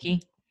 sorry, Snooki.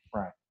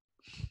 Right.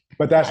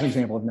 But that's an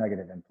example of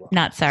negative influence.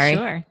 Not sorry.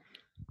 Sure.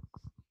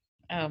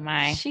 Oh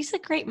my. She's a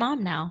great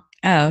mom now.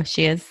 Oh,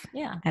 she is?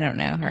 Yeah. I don't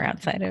know her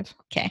outside of.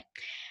 Okay.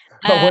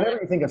 But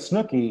whatever you think of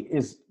Snooki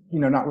is,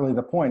 not really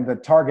the point. The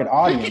target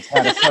audience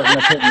had a certain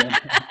opinion.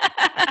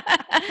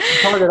 The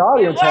target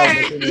audience had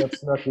an opinion of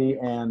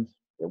Snooki, and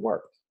it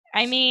worked.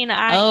 I mean,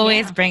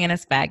 always bringing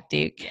us back,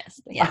 Duke. Yes.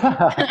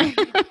 Yeah.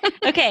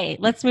 Okay,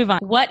 let's move on.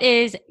 What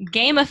is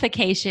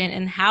gamification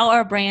and how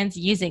are brands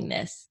using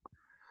this?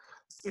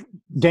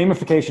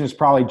 Gamification is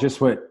probably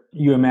just what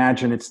you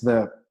imagine. It's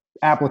the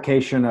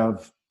application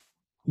of,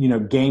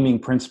 gaming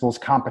principles,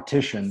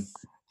 competition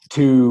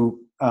to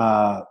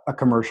a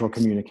commercial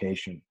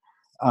communication.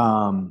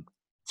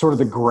 Sort of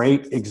the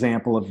great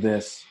example of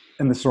this,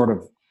 and the sort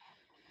of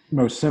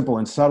most simple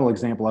and subtle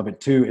example of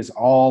it too, is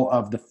all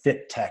of the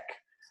fit tech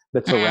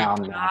that's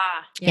around now.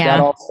 That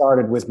all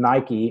started with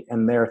Nike,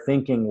 and their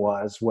thinking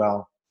was,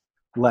 well,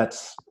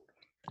 let's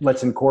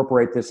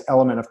incorporate this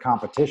element of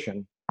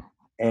competition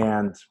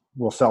and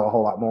we'll sell a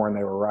whole lot more. And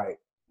they were right.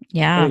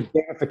 Yeah. And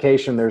in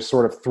gamification, there's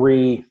sort of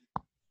three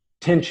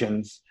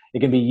tensions. It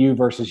can be you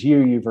versus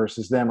you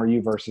versus them, or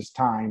you versus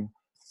time.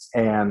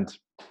 And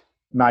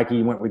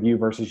Nike went with you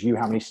versus you.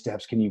 How many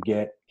steps can you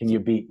get? Can you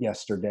beat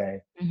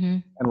yesterday? Mm-hmm.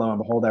 And lo and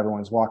behold,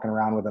 everyone's walking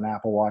around with an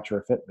Apple Watch or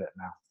a Fitbit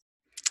now.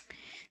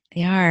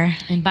 They are.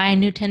 And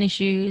buying new tennis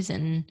shoes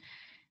and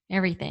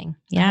everything.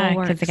 The Yeah,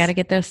 whole because they works. got to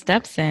get those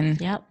steps in.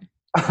 Yep.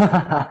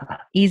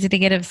 Easy to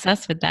get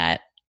obsessed with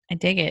that. I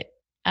dig it.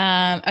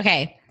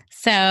 Okay,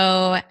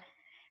 so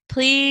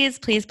please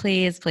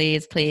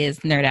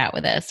nerd out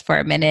with us for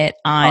a minute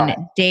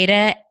on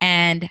data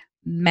and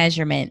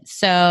measurement.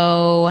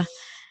 So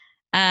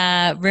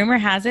rumor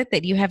has it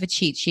that you have a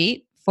cheat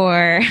sheet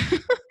for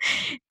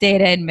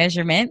data and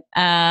measurement.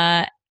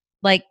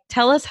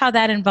 Tell us how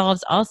that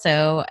involves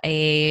also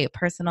a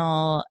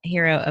personal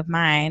hero of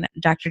mine,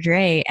 Dr.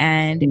 Dre,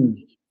 and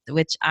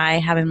which I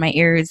have in my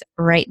ears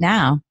right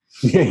now.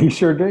 Yeah, you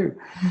sure do.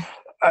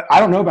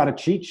 I don't know about a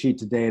cheat sheet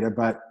to data,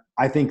 but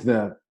I think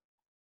the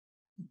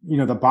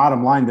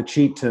bottom line, the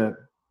cheat to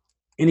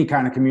any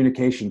kind of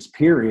communications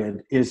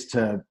period, is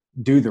to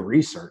do the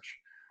research,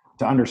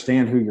 to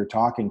understand who you're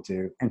talking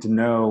to, and to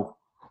know,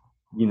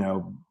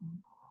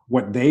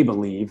 what they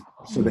believe,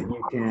 so that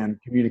you can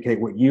communicate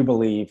what you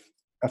believe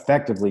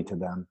effectively to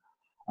them.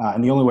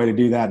 And the only way to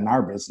do that in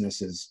our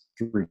business is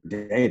through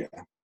data.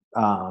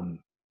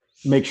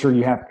 Make sure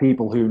you have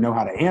people who know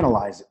how to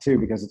analyze it too,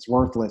 because it's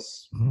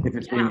worthless if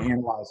it's being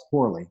analyzed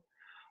poorly.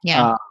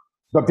 Yeah.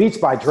 But Beats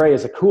by Dre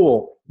is a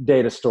cool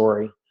data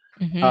story.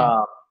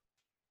 Mm-hmm.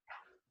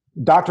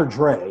 Dr.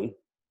 Dre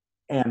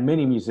and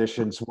many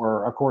musicians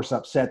were, of course,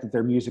 upset that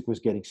their music was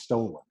getting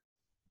stolen.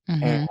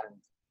 Mm-hmm. And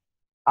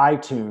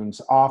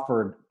iTunes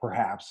offered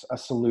perhaps a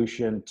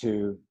solution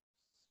to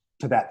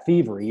that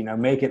thievery,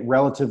 make it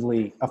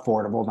relatively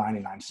affordable,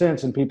 99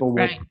 cents, and people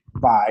would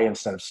buy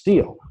instead of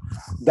steal.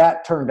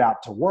 That turned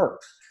out to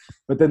work.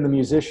 But then the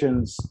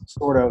musicians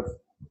sort of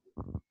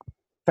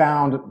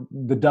found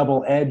the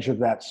double edge of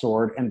that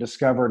sword and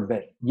discovered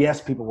that,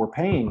 yes, people were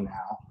paying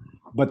now,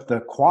 but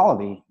the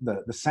quality,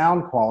 the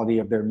sound quality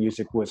of their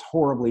music was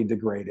horribly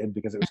degraded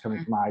because it was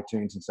coming from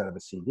iTunes instead of a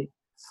CD.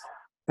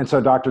 And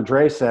so Dr.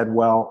 Dre said,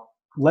 well,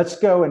 let's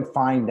go and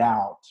find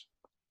out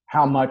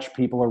how much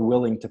people are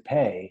willing to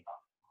pay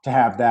to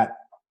have that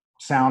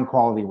sound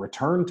quality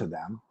returned to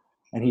them.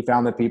 And he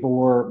found that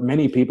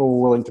many people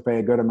were willing to pay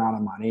a good amount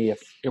of money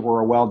if it were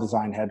a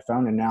well-designed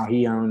headphone. And now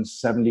he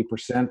owns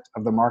 70%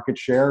 of the market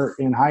share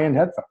in high-end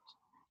headphones.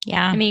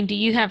 Yeah. I mean, do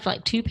you have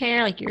two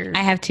pair?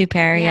 I have two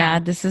pair. Yeah.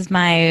 This is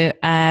my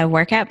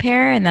workout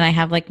pair. And then I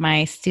have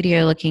my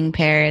studio looking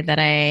pair that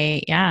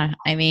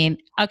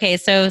okay.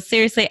 So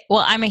seriously,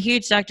 well, I'm a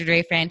huge Dr.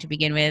 Dre fan to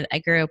begin with. I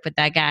grew up with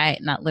that guy,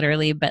 not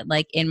literally, but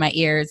in my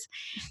ears.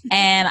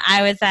 And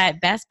I was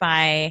at Best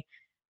Buy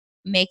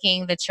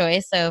making the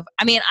choice of,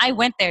 I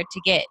went there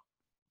to get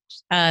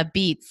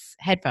Beats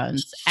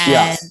headphones,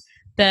 and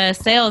the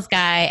sales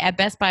guy at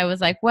Best Buy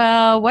was like,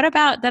 well, what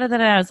about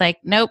da-da-da-da? I was like,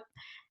 nope.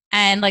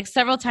 And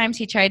several times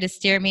he tried to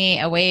steer me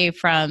away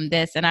from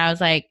this. And I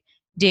was like,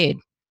 dude,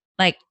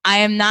 I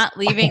am not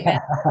leaving this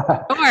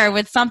store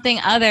with something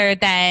other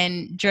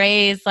than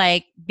Dre's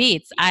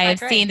Beats. I have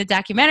seen the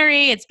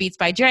documentary. It's Beats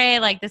by Dre.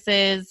 This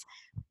is,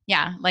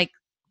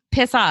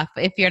 piss off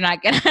if you're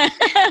not gonna.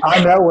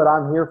 I know what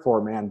I'm here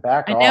for, man.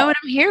 Back off. I know what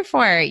I'm here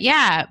for.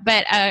 Yeah,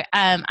 but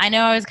I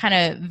know I was kind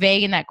of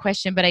vague in that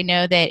question, but I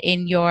know that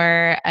in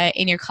your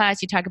class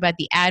you talk about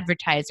the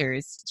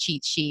advertiser's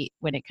cheat sheet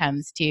when it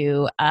comes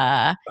to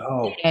data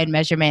and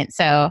measurement.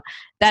 So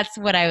that's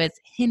what I was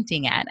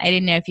hinting at. I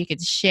didn't know if you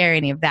could share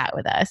any of that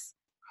with us.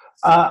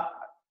 I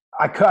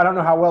don't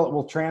know how well it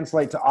will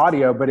translate to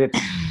audio, but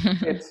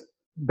it's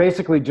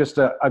basically just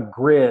a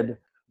grid,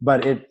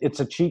 but it's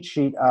a cheat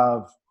sheet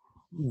of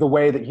the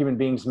way that human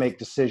beings make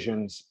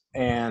decisions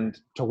and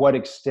to what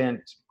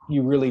extent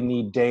you really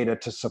need data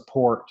to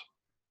support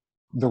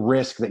the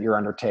risk that you're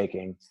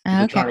undertaking. If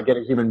you're trying to get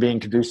a human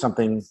being to do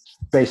something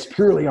based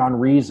purely on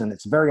reason,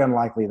 it's very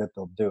unlikely that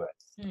they'll do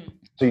it.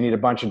 So you need a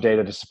bunch of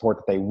data to support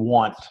that they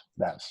want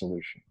that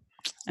solution.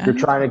 If you're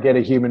trying to get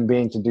a human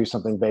being to do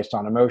something based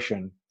on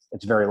emotion,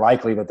 it's very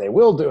likely that they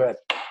will do it.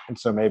 And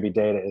so maybe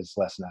data is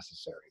less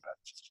necessary,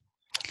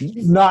 but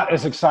not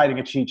as exciting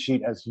a cheat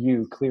sheet as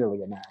you clearly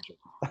imagine.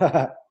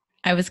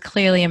 I was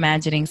clearly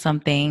imagining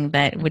something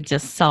that would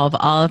just solve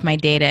all of my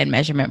data and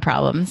measurement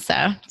problems.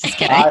 So just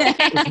kidding.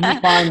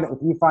 If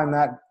you find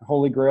that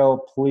holy grail,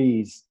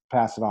 please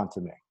pass it on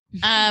to me.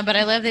 But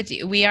I love that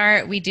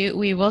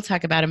we will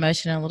talk about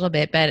emotion a little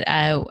bit, but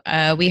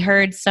we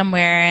heard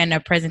somewhere in a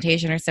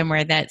presentation or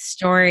somewhere that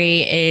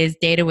story is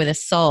data with a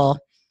soul,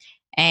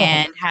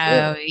 and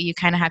how you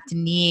kind of have to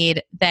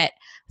need that.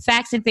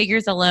 Facts and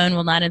figures alone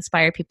will not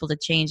inspire people to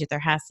change. That there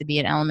has to be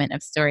an element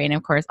of story. And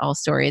of course, all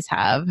stories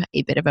have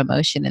a bit of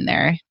emotion in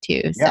there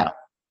too.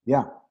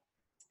 Yeah.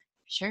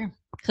 Sure.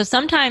 So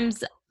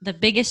sometimes the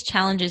biggest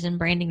challenges in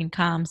branding and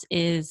comms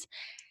is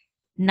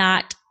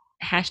not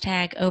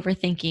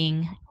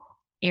 #overthinking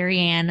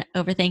Ariane,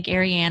 overthink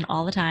Ariane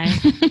all the time.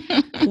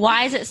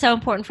 Why is it so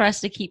important for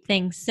us to keep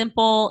things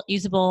simple,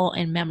 usable,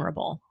 and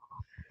memorable?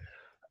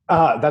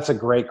 That's a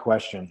great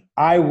question.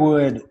 I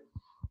would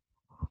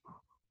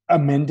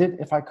amend it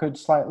if I could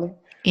slightly.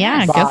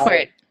 Yeah, go for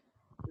it.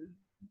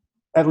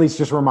 At least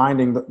just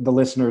reminding the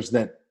listeners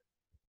that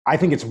I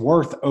think it's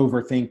worth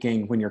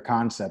overthinking when you're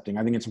concepting.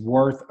 I think it's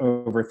worth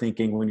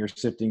overthinking when you're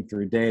sifting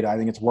through data. I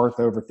think it's worth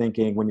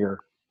overthinking when you're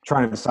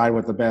trying to decide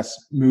what the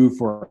best move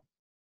for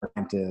a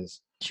client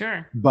is.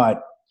 Sure.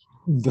 But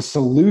the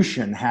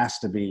solution has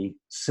to be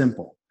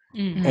simple.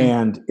 Mm-hmm.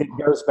 And it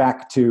goes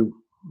back to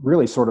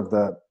really sort of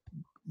the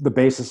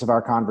basis of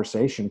our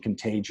conversation: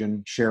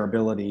 contagion,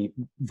 shareability,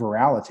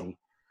 virality.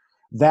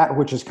 That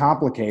which is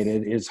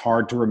complicated is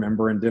hard to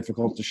remember and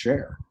difficult to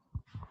share.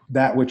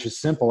 That which is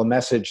simple, a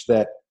message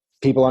that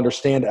people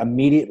understand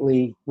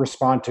immediately,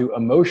 respond to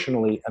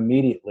emotionally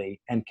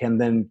immediately, and can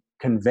then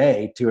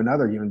convey to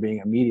another human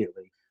being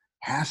immediately,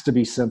 has to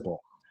be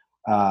simple.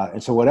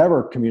 And so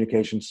whatever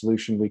communication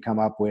solution we come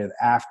up with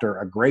after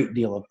a great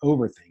deal of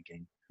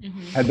overthinking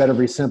had better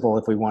be simple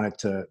if we want it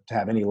to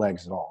have any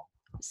legs at all.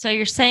 So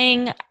you're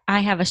saying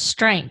I have a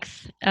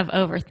strength of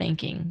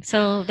overthinking.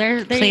 So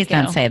there Please you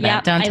go. don't say that.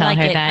 Yep, Don't tell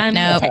her that.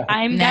 Nope.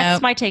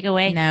 That's my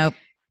takeaway. Nope.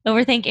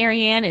 Overthink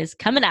Ariane is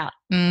coming out.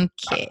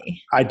 Okay.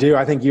 I do.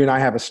 I think you and I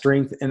have a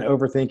strength in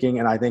overthinking,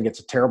 and I think it's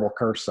a terrible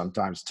curse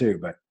sometimes too.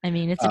 But I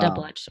mean, it's a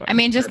double-edged sword. I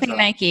mean, just think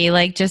Nike,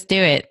 like, just do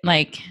it.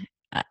 Like,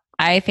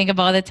 I think of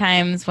all the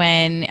times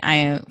when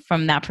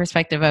from that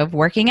perspective of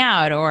working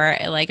out or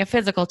like a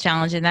physical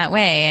challenge in that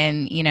way.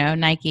 And,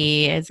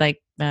 Nike is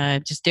like,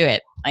 just do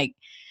it. Like,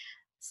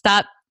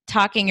 stop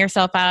talking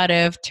yourself out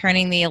of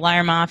turning the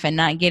alarm off and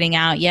not getting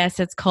out. Yes,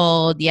 it's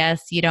cold.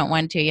 Yes, you don't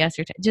want to. Yes,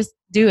 just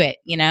do it.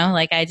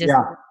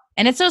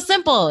 And it's so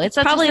simple. It's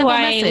such probably a simple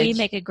why message. we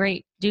make a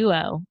great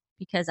duo,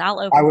 because I'll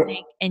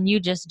overthink and you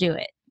just do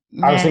it.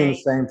 I was saying the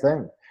same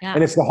thing. Yeah.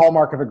 And it's the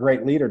hallmark of a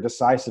great leader: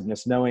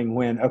 decisiveness, knowing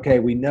when, okay,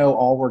 we know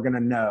all we're going to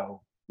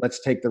know.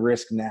 Let's take the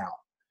risk now.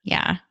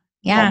 Yeah.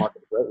 Hallmark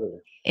of a great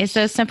leader. It's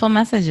those simple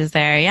messages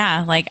there.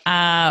 Yeah. Like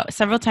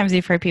several times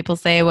we've heard people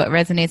say what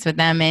resonates with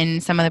them in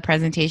some of the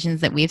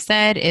presentations that we've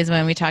said is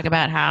when we talk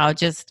about how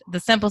just the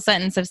simple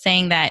sentence of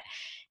saying that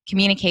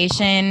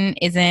communication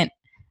isn't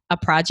a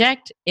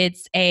project,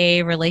 it's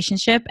a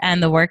relationship,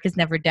 and the work is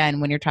never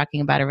done when you're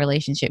talking about a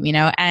relationship,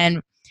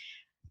 and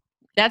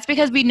that's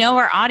because we know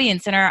our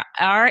audience, and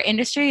our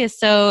industry is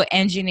so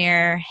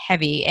engineer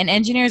heavy, and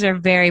engineers are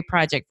very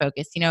project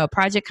focused. A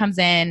project comes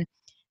in,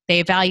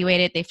 they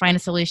evaluate it, they find a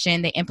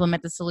solution, they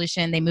implement the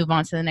solution, they move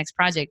on to the next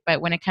project.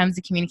 But when it comes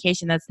to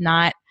communication, that's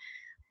not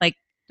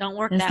don't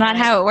work. That's not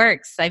how it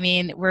works. I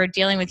mean, we're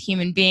dealing with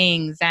human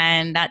beings,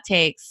 and that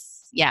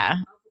takes, yeah.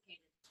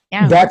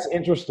 That's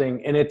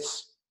interesting. And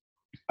it's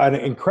an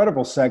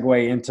incredible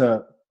segue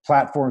into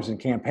platforms and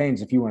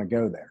campaigns if you want to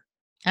go there.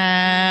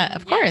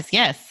 Of course,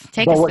 yes.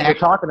 Take but us what there. you're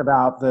talking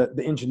about,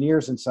 the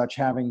engineers and such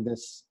having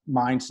this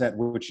mindset,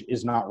 which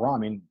is not wrong. I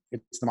mean,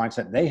 it's the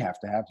mindset they have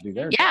to do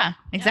their job.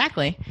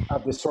 Exactly.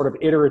 Of this sort of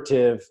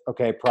iterative,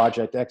 okay,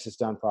 project X is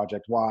done,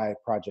 project Y,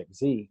 project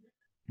Z.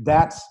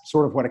 That's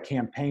sort of what a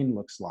campaign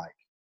looks like.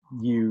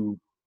 You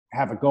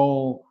have a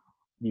goal,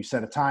 you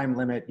set a time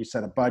limit, you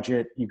set a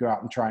budget, you go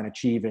out and try and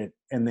achieve it,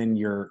 and then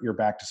you're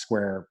back to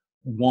square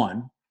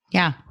one.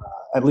 Yeah.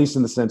 At least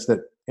in the sense that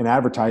in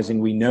advertising,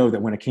 we know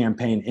that when a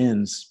campaign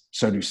ends,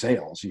 so do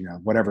sales.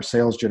 Whatever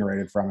sales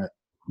generated from it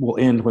will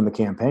end when the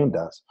campaign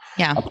does.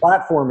 Yeah. A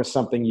platform is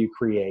something you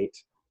create,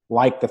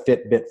 like the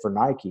Fitbit for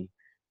Nike,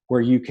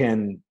 where you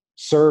can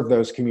serve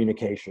those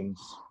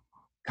communications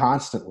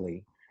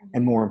constantly.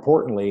 And more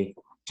importantly,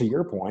 to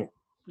your point,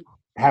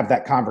 have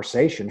that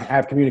conversation,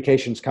 have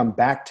communications come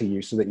back to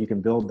you so that you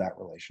can build that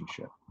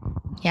relationship.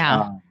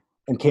 Yeah.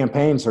 And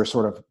campaigns are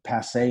sort of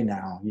passé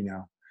now,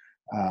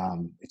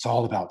 it's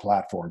all about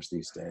platforms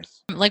these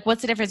days. Like,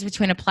 what's the difference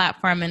between a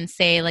platform and,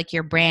 say, like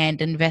your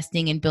brand,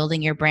 investing in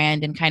building your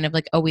brand and kind of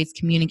like always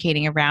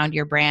communicating around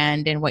your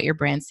brand and what your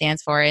brand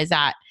stands for? Is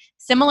that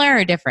similar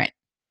or different?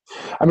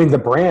 I mean, the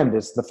brand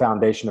is the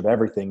foundation of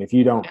everything. If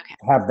you don't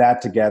have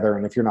that together,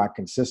 and if you're not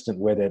consistent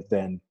with it,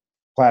 then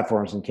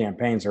platforms and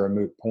campaigns are a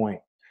moot point.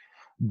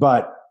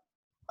 But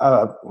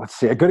let's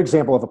see, a good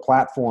example of a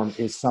platform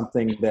is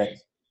something that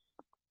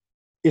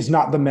is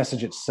not the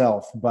message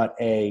itself, but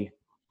a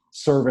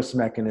service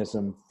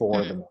mechanism for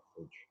the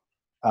message.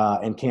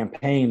 And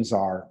campaigns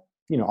are,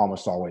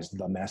 almost always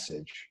the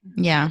message.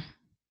 Yeah.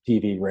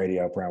 TV,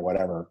 radio, print,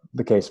 whatever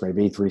the case may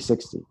be,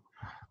 360.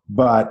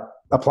 But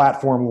a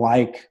platform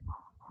like,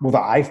 the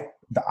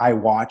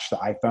iWatch, the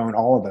iPhone,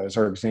 all of those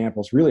are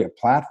examples really of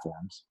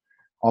platforms,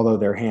 although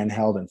they're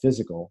handheld and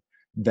physical,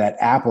 that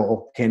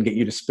Apple can get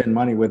you to spend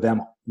money with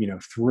them,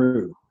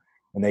 through,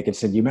 and they can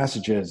send you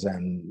messages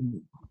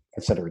and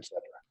et cetera, et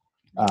cetera.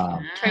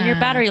 Turn your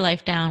battery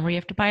life down where you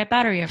have to buy a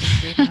battery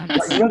every 3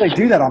 months. They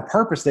do that on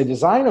purpose. They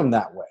design them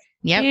that way.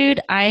 Yep. Dude,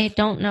 I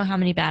don't know how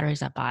many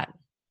batteries I bought.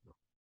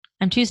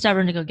 I'm too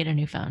stubborn to go get a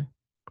new phone.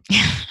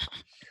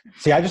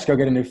 See, I just go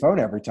get a new phone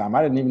every time.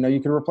 I didn't even know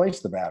you could replace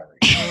the battery.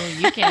 Oh,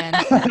 you can.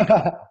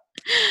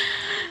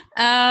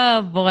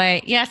 Oh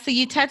boy. Yeah. So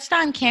you touched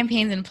on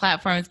campaigns and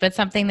platforms, but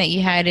something that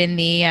you had in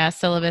the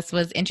syllabus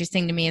was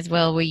interesting to me as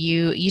well, where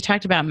you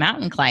talked about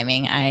mountain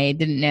climbing. I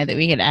didn't know that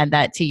we could add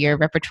that to your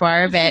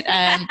repertoire, but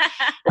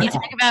you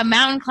talk about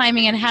mountain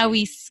climbing and how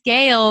we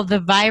scale the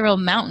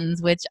viral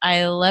mountains, which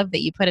I love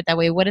that you put it that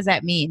way. What does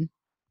that mean?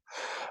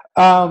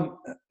 Kind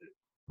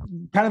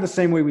of the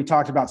same way we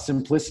talked about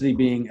simplicity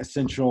being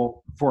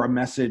essential for a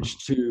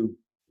message to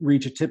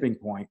reach a tipping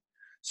point.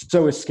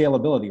 So is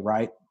scalability,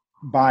 right?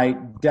 By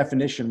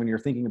definition, when you're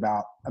thinking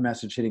about a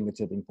message hitting the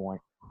tipping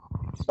point,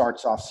 it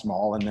starts off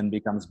small and then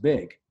becomes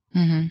big.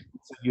 Mm-hmm.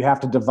 So you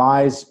have to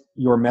devise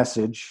your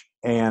message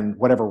and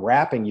whatever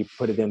wrapping you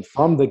put it in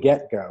from the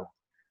get-go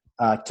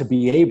to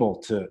be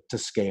able to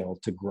scale,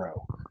 to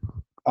grow.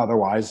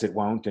 Otherwise, it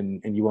won't,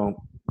 and you won't,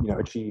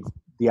 achieve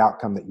the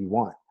outcome that you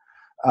want.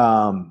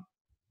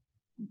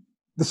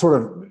 The sort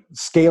of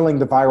scaling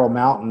the viral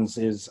mountains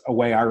is a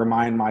way I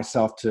remind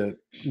myself to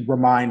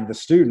remind the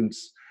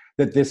students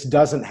that this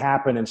doesn't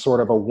happen in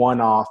sort of a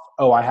one-off,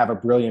 oh, I have a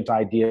brilliant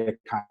idea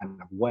kind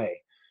of way.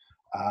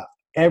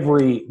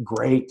 Every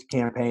great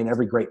campaign,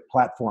 every great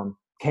platform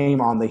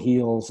came on the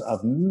heels of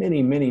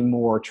many, many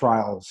more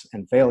trials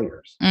and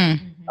failures.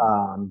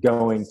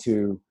 Going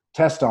to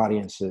test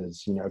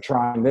audiences,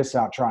 trying this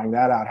out, trying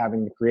that out,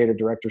 having the creative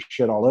director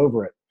shit all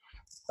over it.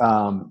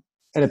 And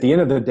at the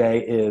end of the day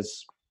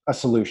is a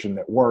solution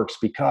that works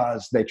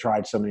because they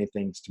tried so many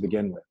things to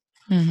begin with.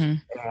 Mm-hmm.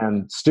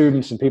 And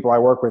students and people I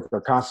work with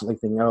are constantly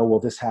thinking, oh, well,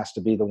 this has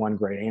to be the one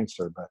great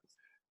answer. But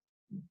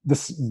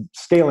this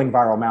scaling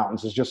viral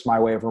mountains is just my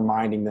way of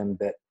reminding them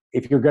that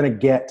if you're going to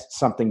get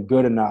something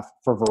good enough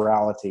for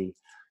virality,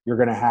 you're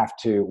going to have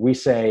to, we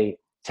say,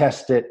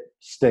 test it,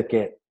 stick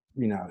it,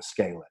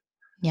 scale it.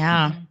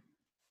 Yeah.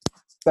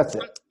 That's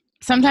it.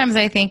 Sometimes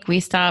I think we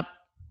stop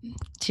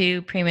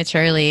too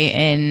prematurely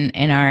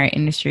in our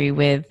industry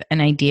with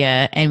an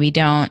idea, and we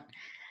don't,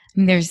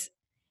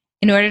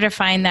 in order to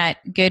find that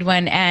good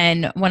one.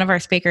 And one of our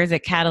speakers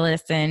at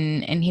Catalyst,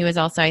 and he was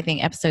also, I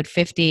think, episode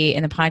 50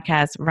 in the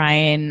podcast,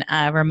 Ryan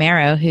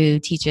Romero, who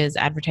teaches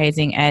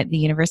advertising at the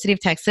University of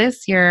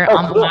Texas, your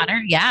alma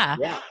mater. Yeah.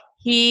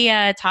 He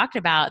talked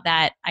about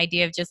that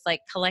idea of just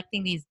like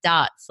collecting these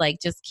dots, like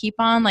just keep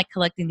on like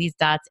collecting these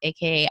dots,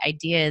 AKA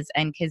ideas.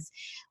 And because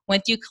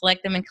once you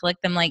collect them,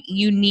 like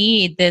you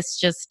need this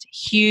just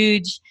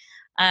huge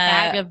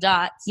bag of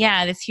dots.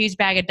 Yeah, this huge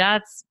bag of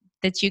dots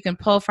that you can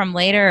pull from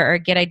later or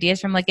get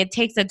ideas from. Like it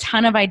takes a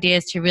ton of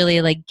ideas to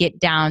really like get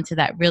down to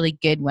that really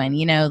good one.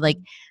 Like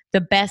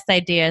the best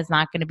idea is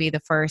not going to be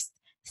the first,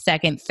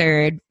 second,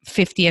 third,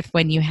 50th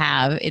one you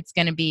have. It's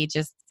going to be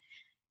just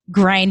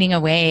grinding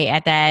away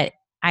at that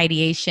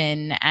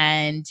ideation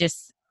and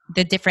just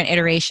the different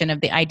iteration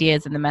of the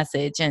ideas and the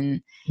message.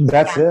 And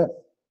that's it.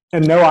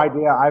 And no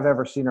idea I've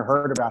ever seen or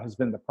heard about has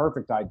been the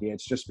perfect idea.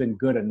 It's just been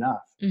good enough.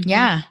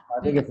 Yeah.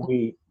 I think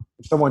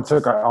if someone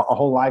took a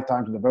whole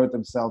lifetime to devote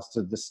themselves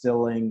to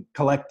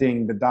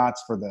collecting the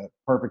dots for the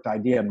perfect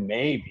idea,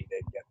 maybe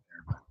they'd get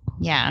there.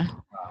 Yeah.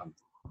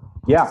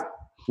 Yeah.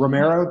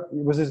 Romero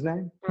was his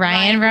name?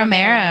 Ryan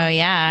Romero.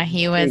 Yeah.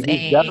 He was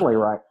He's definitely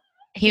right.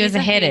 He was a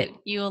hit it.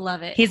 You will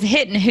love it. He's a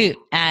hit and hoot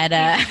at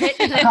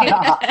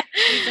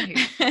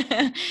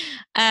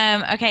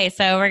okay,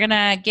 so we're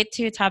gonna get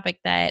to a topic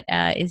that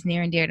is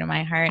near and dear to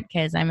my heart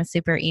because I'm a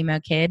super emo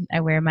kid.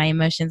 I wear my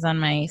emotions on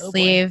my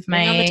sleeve,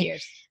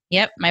 my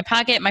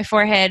pocket, my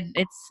forehead.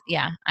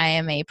 I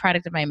am a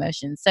product of my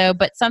emotions. So,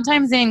 but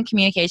sometimes in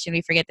communication,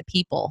 we forget the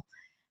people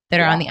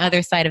that are on the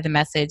other side of the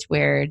message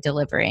we're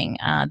delivering,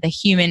 the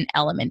human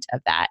element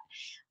of that.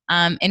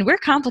 And we're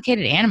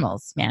complicated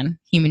animals, man,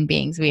 human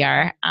beings we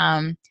are.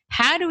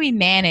 How do we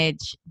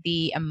manage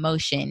the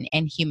emotion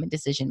and human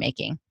decision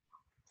making?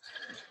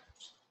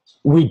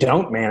 We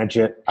don't manage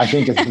it, I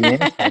think is the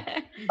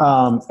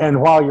answer.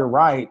 And while you're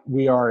right,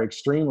 we are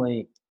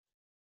extremely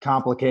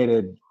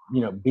complicated,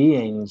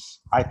 beings.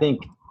 I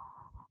think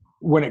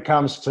when it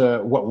comes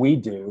to what we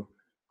do,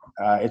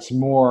 it's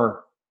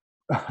more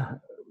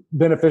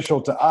beneficial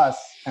to us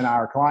and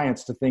our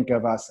clients to think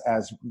of us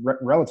as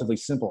relatively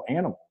simple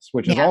animals,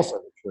 which is also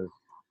the truth.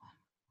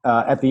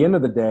 At the end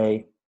of the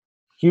day,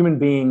 human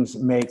beings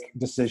make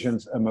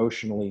decisions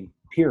emotionally,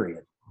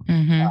 period.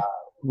 Mm-hmm.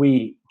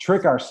 We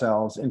trick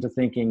ourselves into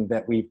thinking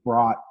that we've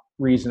brought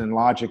reason and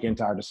logic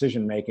into our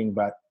decision making,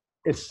 but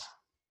it's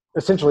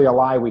essentially a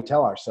lie we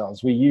tell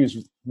ourselves. We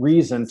use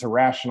reason to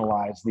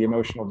rationalize the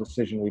emotional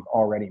decision we've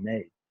already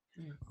made.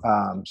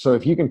 So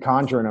if you can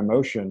conjure an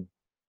emotion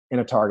in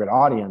a target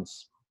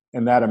audience,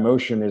 and that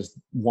emotion is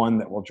one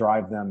that will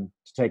drive them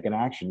to take an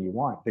action you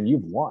want, then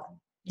you've won.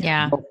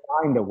 Yeah. You'll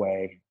find a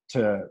way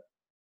to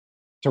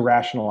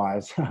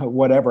rationalize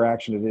whatever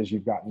action it is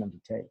you've gotten them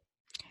to take.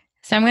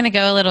 So I'm going to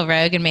go a little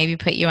rogue and maybe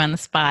put you on the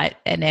spot.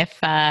 And if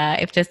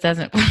this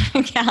doesn't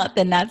work out,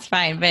 then that's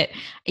fine. But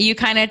you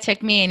kind of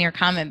took me in your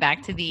comment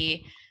back to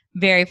the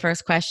very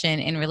first question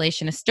in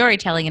relation to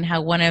storytelling and how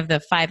one of the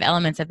 5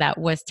 elements of that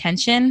was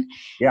tension.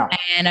 Yeah.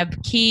 And a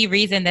key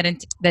reason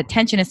that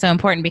tension is so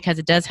important because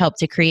it does help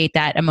to create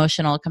that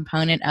emotional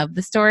component of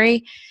the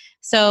story.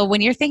 So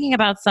when you're thinking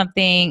about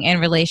something in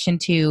relation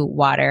to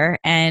water,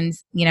 and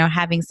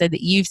having said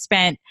that you've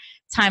spent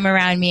time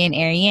around me and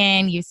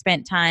Ariane, you've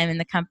spent time in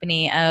the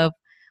company of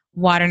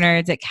water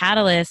nerds at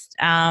Catalyst.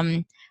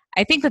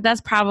 I think that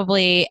that's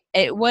probably,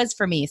 it was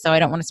for me, so I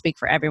don't want to speak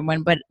for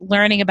everyone, but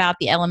learning about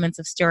the elements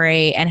of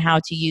story and how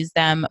to use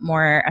them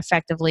more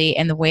effectively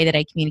in the way that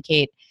I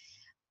communicate,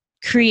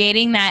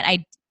 creating that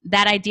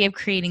idea of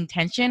creating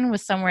tension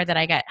was somewhere that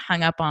I got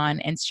hung up on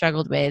and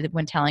struggled with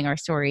when telling our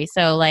story.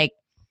 So like,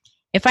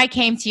 if I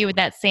came to you with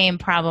that same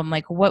problem,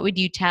 like what would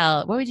you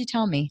tell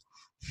me?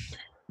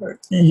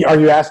 Are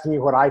you asking me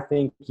what I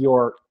think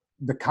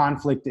the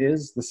conflict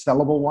is, the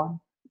sellable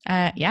one?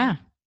 Yeah.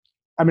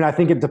 I mean, I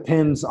think it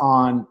depends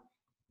on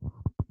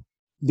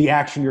the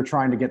action you're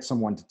trying to get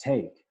someone to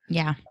take.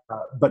 Yeah.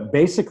 But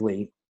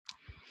basically,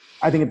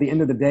 I think at the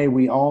end of the day,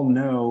 we all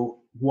know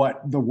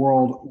what the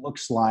world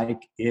looks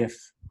like if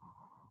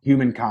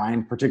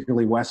humankind,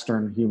 particularly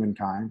Western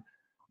humankind,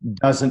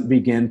 doesn't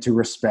begin to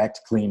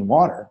respect clean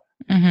water.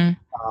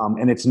 Mm-hmm.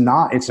 And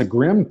it's a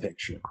grim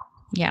picture.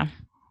 Yeah.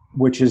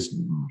 Which is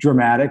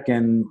dramatic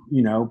and,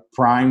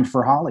 primed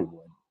for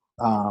Hollywood.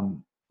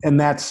 And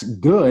that's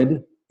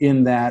good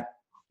in that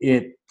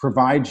it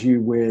provides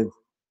you with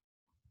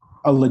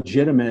a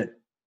legitimate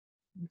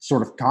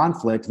sort of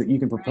conflict that you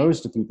can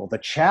propose to people. The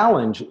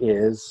challenge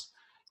is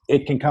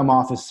it can come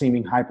off as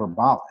seeming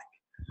hyperbolic.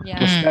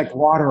 Yeah. Respect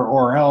water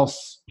or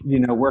else,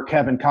 we're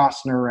Kevin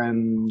Costner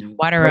and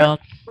Waterworld.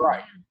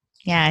 Right.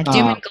 Yeah.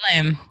 Doom and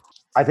gloom.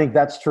 I think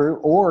that's true.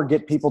 Or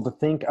get people to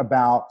think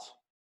about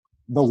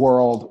the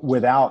world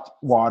without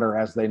water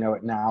as they know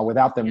it now,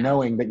 without them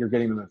knowing that you're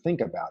getting them to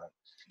think about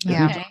it.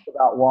 Yeah. We talk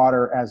about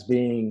water as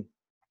being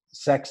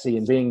sexy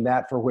and being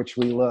that for which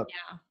we look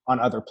on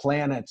other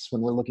planets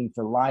when we're looking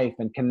for life,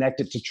 and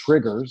connect it to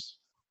triggers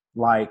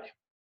like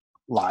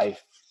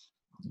life,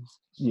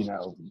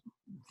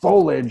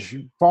 foliage,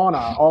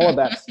 fauna, all of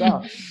that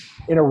stuff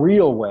in a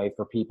real way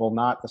for people,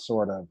 not the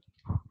sort of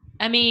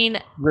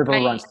river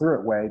runs through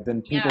it way.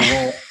 Then people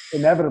will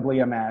inevitably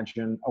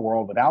imagine a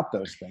world without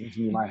those things,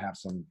 and you might have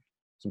some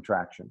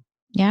traction.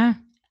 Yeah.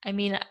 I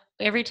mean,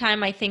 every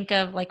time I think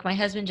of, like, my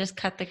husband just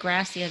cut the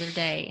grass the other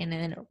day and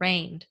then it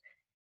rained,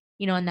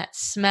 and that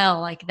smell,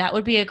 like that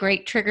would be a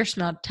great trigger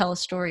smell to tell a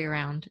story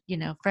around,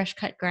 fresh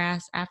cut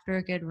grass after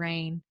a good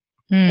rain.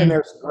 And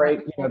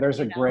there's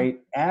a great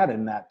ad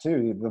in that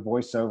too, the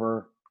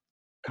voiceover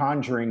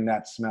conjuring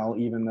that smell,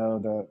 even though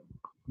the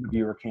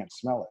viewer can't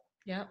smell it.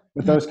 Yeah.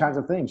 With those kinds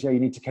of things. Yeah. You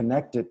need to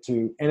connect it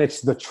to, and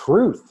it's the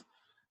truth,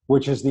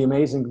 which is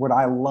what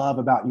I love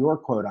about your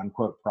quote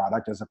unquote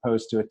product, as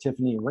opposed to a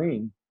Tiffany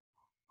ring,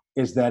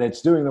 is that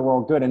it's doing the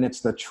world good and it's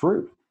the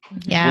truth.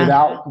 Yeah.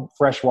 Without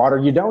fresh water,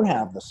 you don't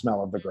have the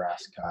smell of the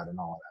grass cut and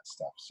all of that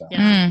stuff. So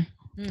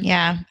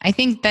yeah, I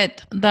think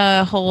that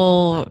the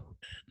whole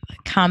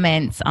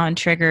comments on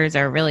triggers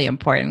are really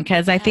important,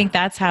 because I think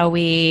that's how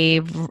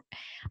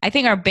I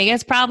think our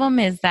biggest problem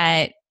is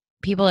that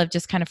people have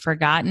just kind of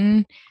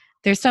forgotten.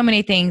 There's so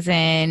many things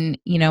in,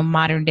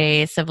 modern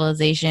day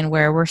civilization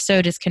where we're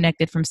so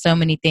disconnected from so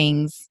many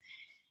things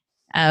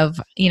of,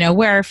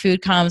 where our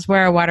food comes,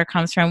 where our water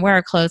comes from, where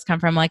our clothes come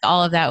from, like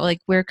all of that. Like,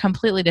 we're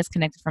completely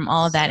disconnected from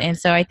all of that. And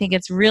so I think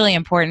it's really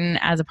important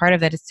as a part of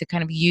that is to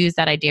kind of use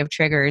that idea of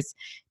triggers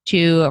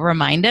to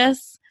remind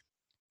us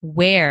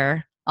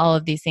where all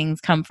of these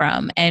things come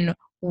from and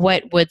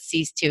what would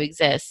cease to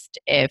exist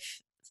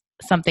if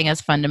something as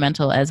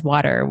fundamental as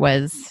water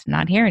was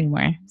not here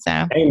anymore.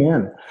 So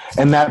amen.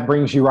 And that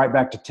brings you right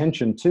back to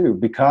tension too,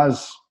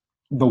 because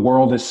the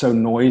world is so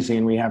noisy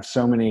and we have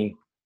so many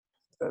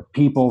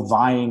people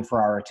vying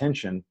for our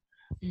attention.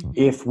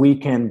 If we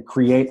can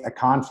create a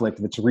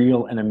conflict that's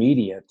real and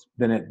immediate,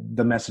 then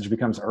the message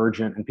becomes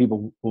urgent and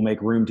people will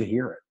make room to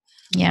hear it.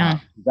 Yeah.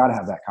 You got to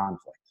have that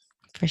conflict.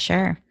 For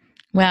sure.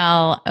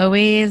 Well,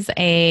 always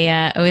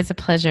a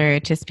pleasure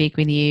to speak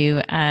with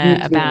you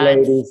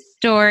about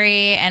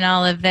story and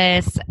all of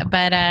this.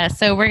 But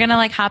so we're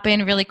gonna hop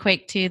in really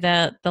quick to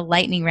the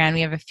lightning round.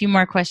 We have a few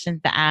more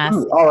questions to ask.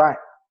 Ooh, all right.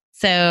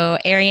 So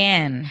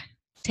Ariane,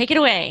 take it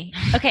away.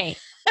 Okay,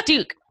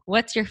 Duke,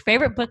 what's your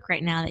favorite book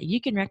right now that you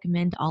can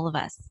recommend to all of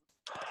us?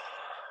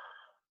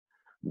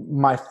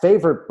 My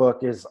favorite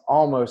book is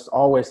almost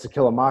always To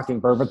Kill a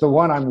Mockingbird, but the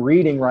one I'm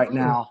reading right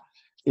now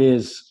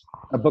is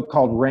a book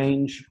called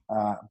Range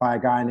by a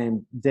guy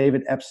named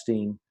David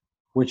Epstein,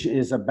 which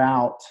is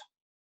about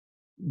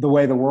the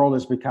way the world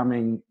is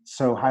becoming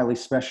so highly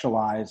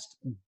specialized,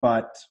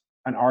 but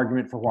an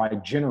argument for why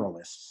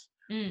generalists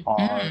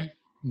are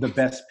the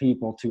best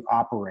people to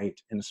operate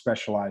in a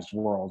specialized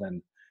world.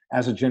 And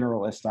as a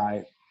generalist,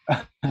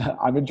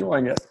 I'm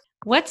enjoying it.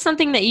 What's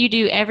something that you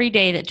do every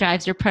day that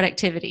drives your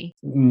productivity?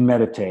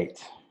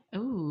 Meditate.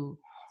 Ooh,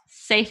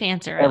 safe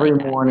answer. Every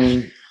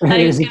morning.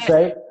 Is he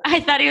safe? I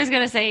thought he was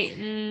going to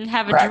say,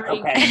 have a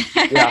drink. Okay.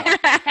 Yeah.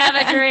 Have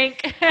a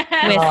drink.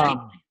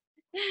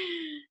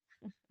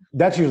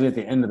 That's usually at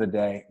the end of the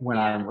day when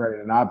I'm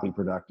ready to not be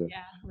productive.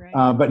 Yeah,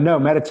 right. But no,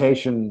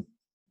 meditation,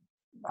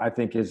 I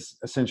think, is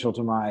essential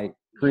to my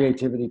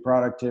creativity,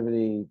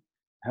 productivity,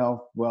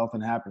 health, wealth,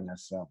 and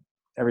happiness. So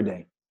every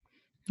day.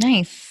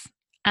 Nice.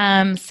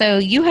 So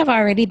you have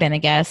already been a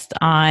guest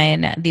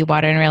on the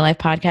Water in Real Life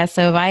podcast.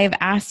 So I've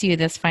asked you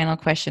this final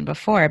question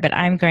before, but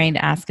I'm going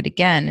to ask it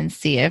again and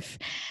see if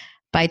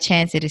by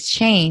chance it has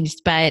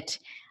changed. But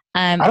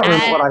I don't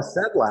remember what I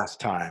said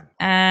last time.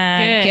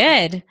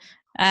 Good.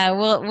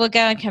 We'll go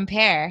and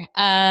compare.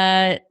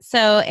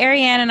 So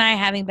Ariane and I,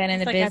 having been in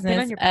the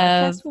business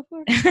of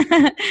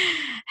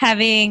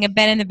having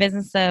been in the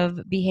business of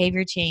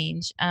behavior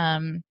change,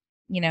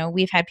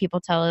 we've had people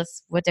tell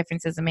us what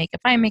difference does it make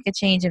if I make a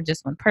change of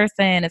just one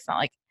person. It's not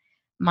like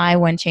my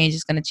one change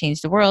is going to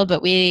change the world,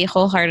 but we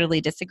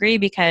wholeheartedly disagree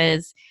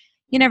because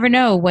you never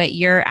know what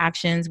your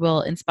actions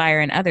will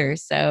inspire in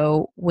others.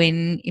 So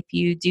if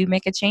you do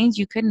make a change,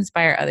 you could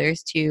inspire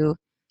others to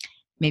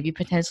maybe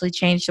potentially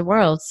change the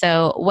world.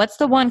 So what's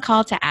the one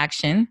call to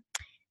action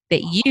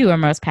that you are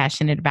most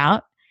passionate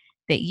about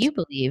that you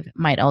believe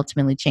might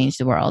ultimately change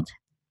the world?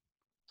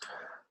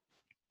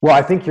 Well,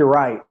 I think you're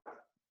right.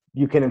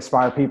 You can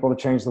inspire people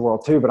to change the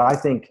world too, but I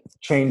think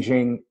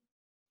changing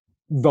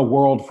the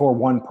world for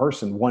one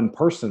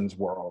person's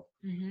world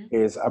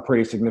is a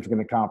pretty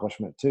significant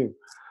accomplishment too.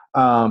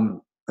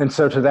 And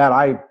so to that,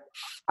 I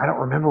don't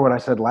remember what I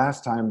said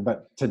last time,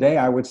 but today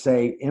I would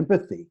say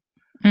empathy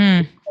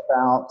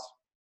about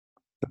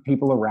the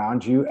people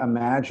around you.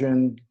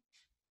 Imagine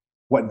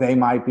what they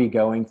might be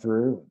going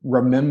through.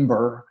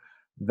 Remember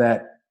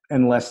that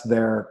unless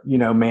they're,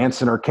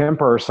 Manson or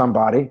Kemper or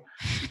somebody,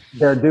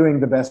 they're doing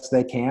the best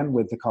they can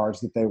with the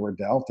cards that they were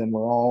dealt. And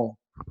we're all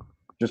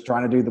just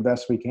trying to do the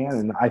best we can.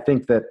 And I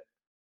think that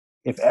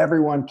if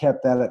everyone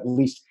kept that at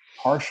least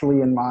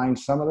partially in mind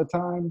some of the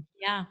time,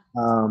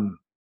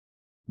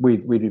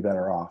 we'd be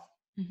better off.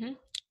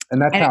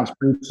 And that sounds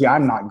preachy.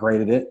 I'm not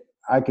great at it.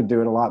 I could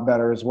do it a lot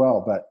better as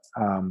well, but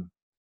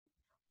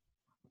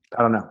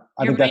I don't know.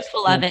 You're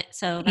mindful of it,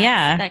 so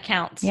that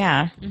counts.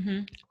 Yeah.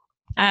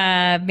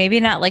 Maybe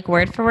not like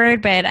word for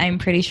word, but I'm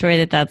pretty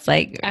sure that's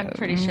like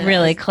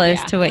really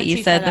close to what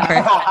you said the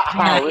first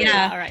time.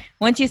 Yeah. All right.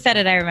 Once you said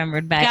it, I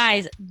remembered. But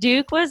guys,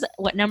 Duke was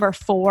number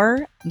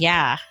 4?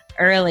 Yeah,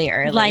 early.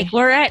 Like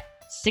we're at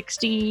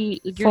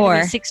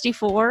 64.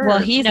 64. Well,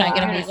 he's not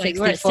going to be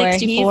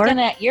 64.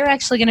 You're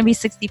actually going to be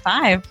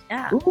 65.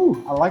 Yeah.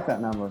 Ooh, I like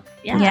that number.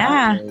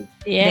 Yeah.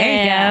 There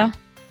you go.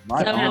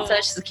 So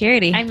Social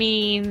Security. I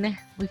mean,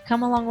 we've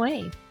come a long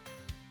way.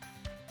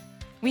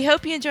 We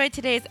hope you enjoyed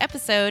today's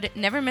episode.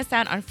 Never miss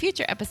out on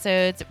future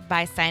episodes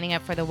by signing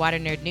up for the Water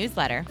Nerd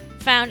newsletter.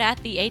 Found at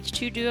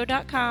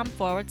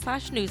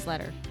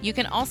theh2duo.com/newsletter. You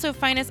can also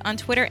find us on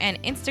Twitter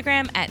and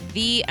Instagram at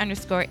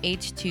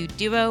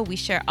 _H2Duo. We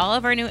share all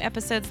of our new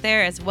episodes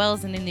there as well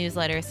as in the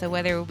newsletter. So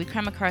whether we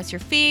come across your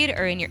feed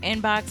or in your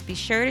inbox, be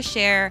sure to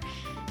share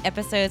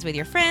episodes with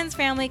your friends,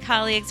 family,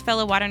 colleagues,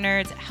 fellow water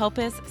nerds. Help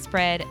us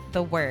spread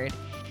the word.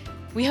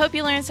 We hope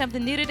you learned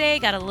something new today,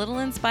 got a little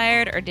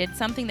inspired, or did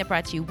something that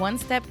brought you one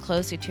step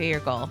closer to your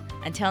goal.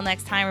 Until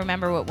next time,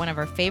 remember what one of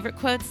our favorite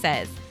quotes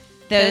says: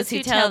 "Those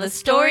who tell the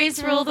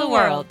stories rule the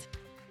world."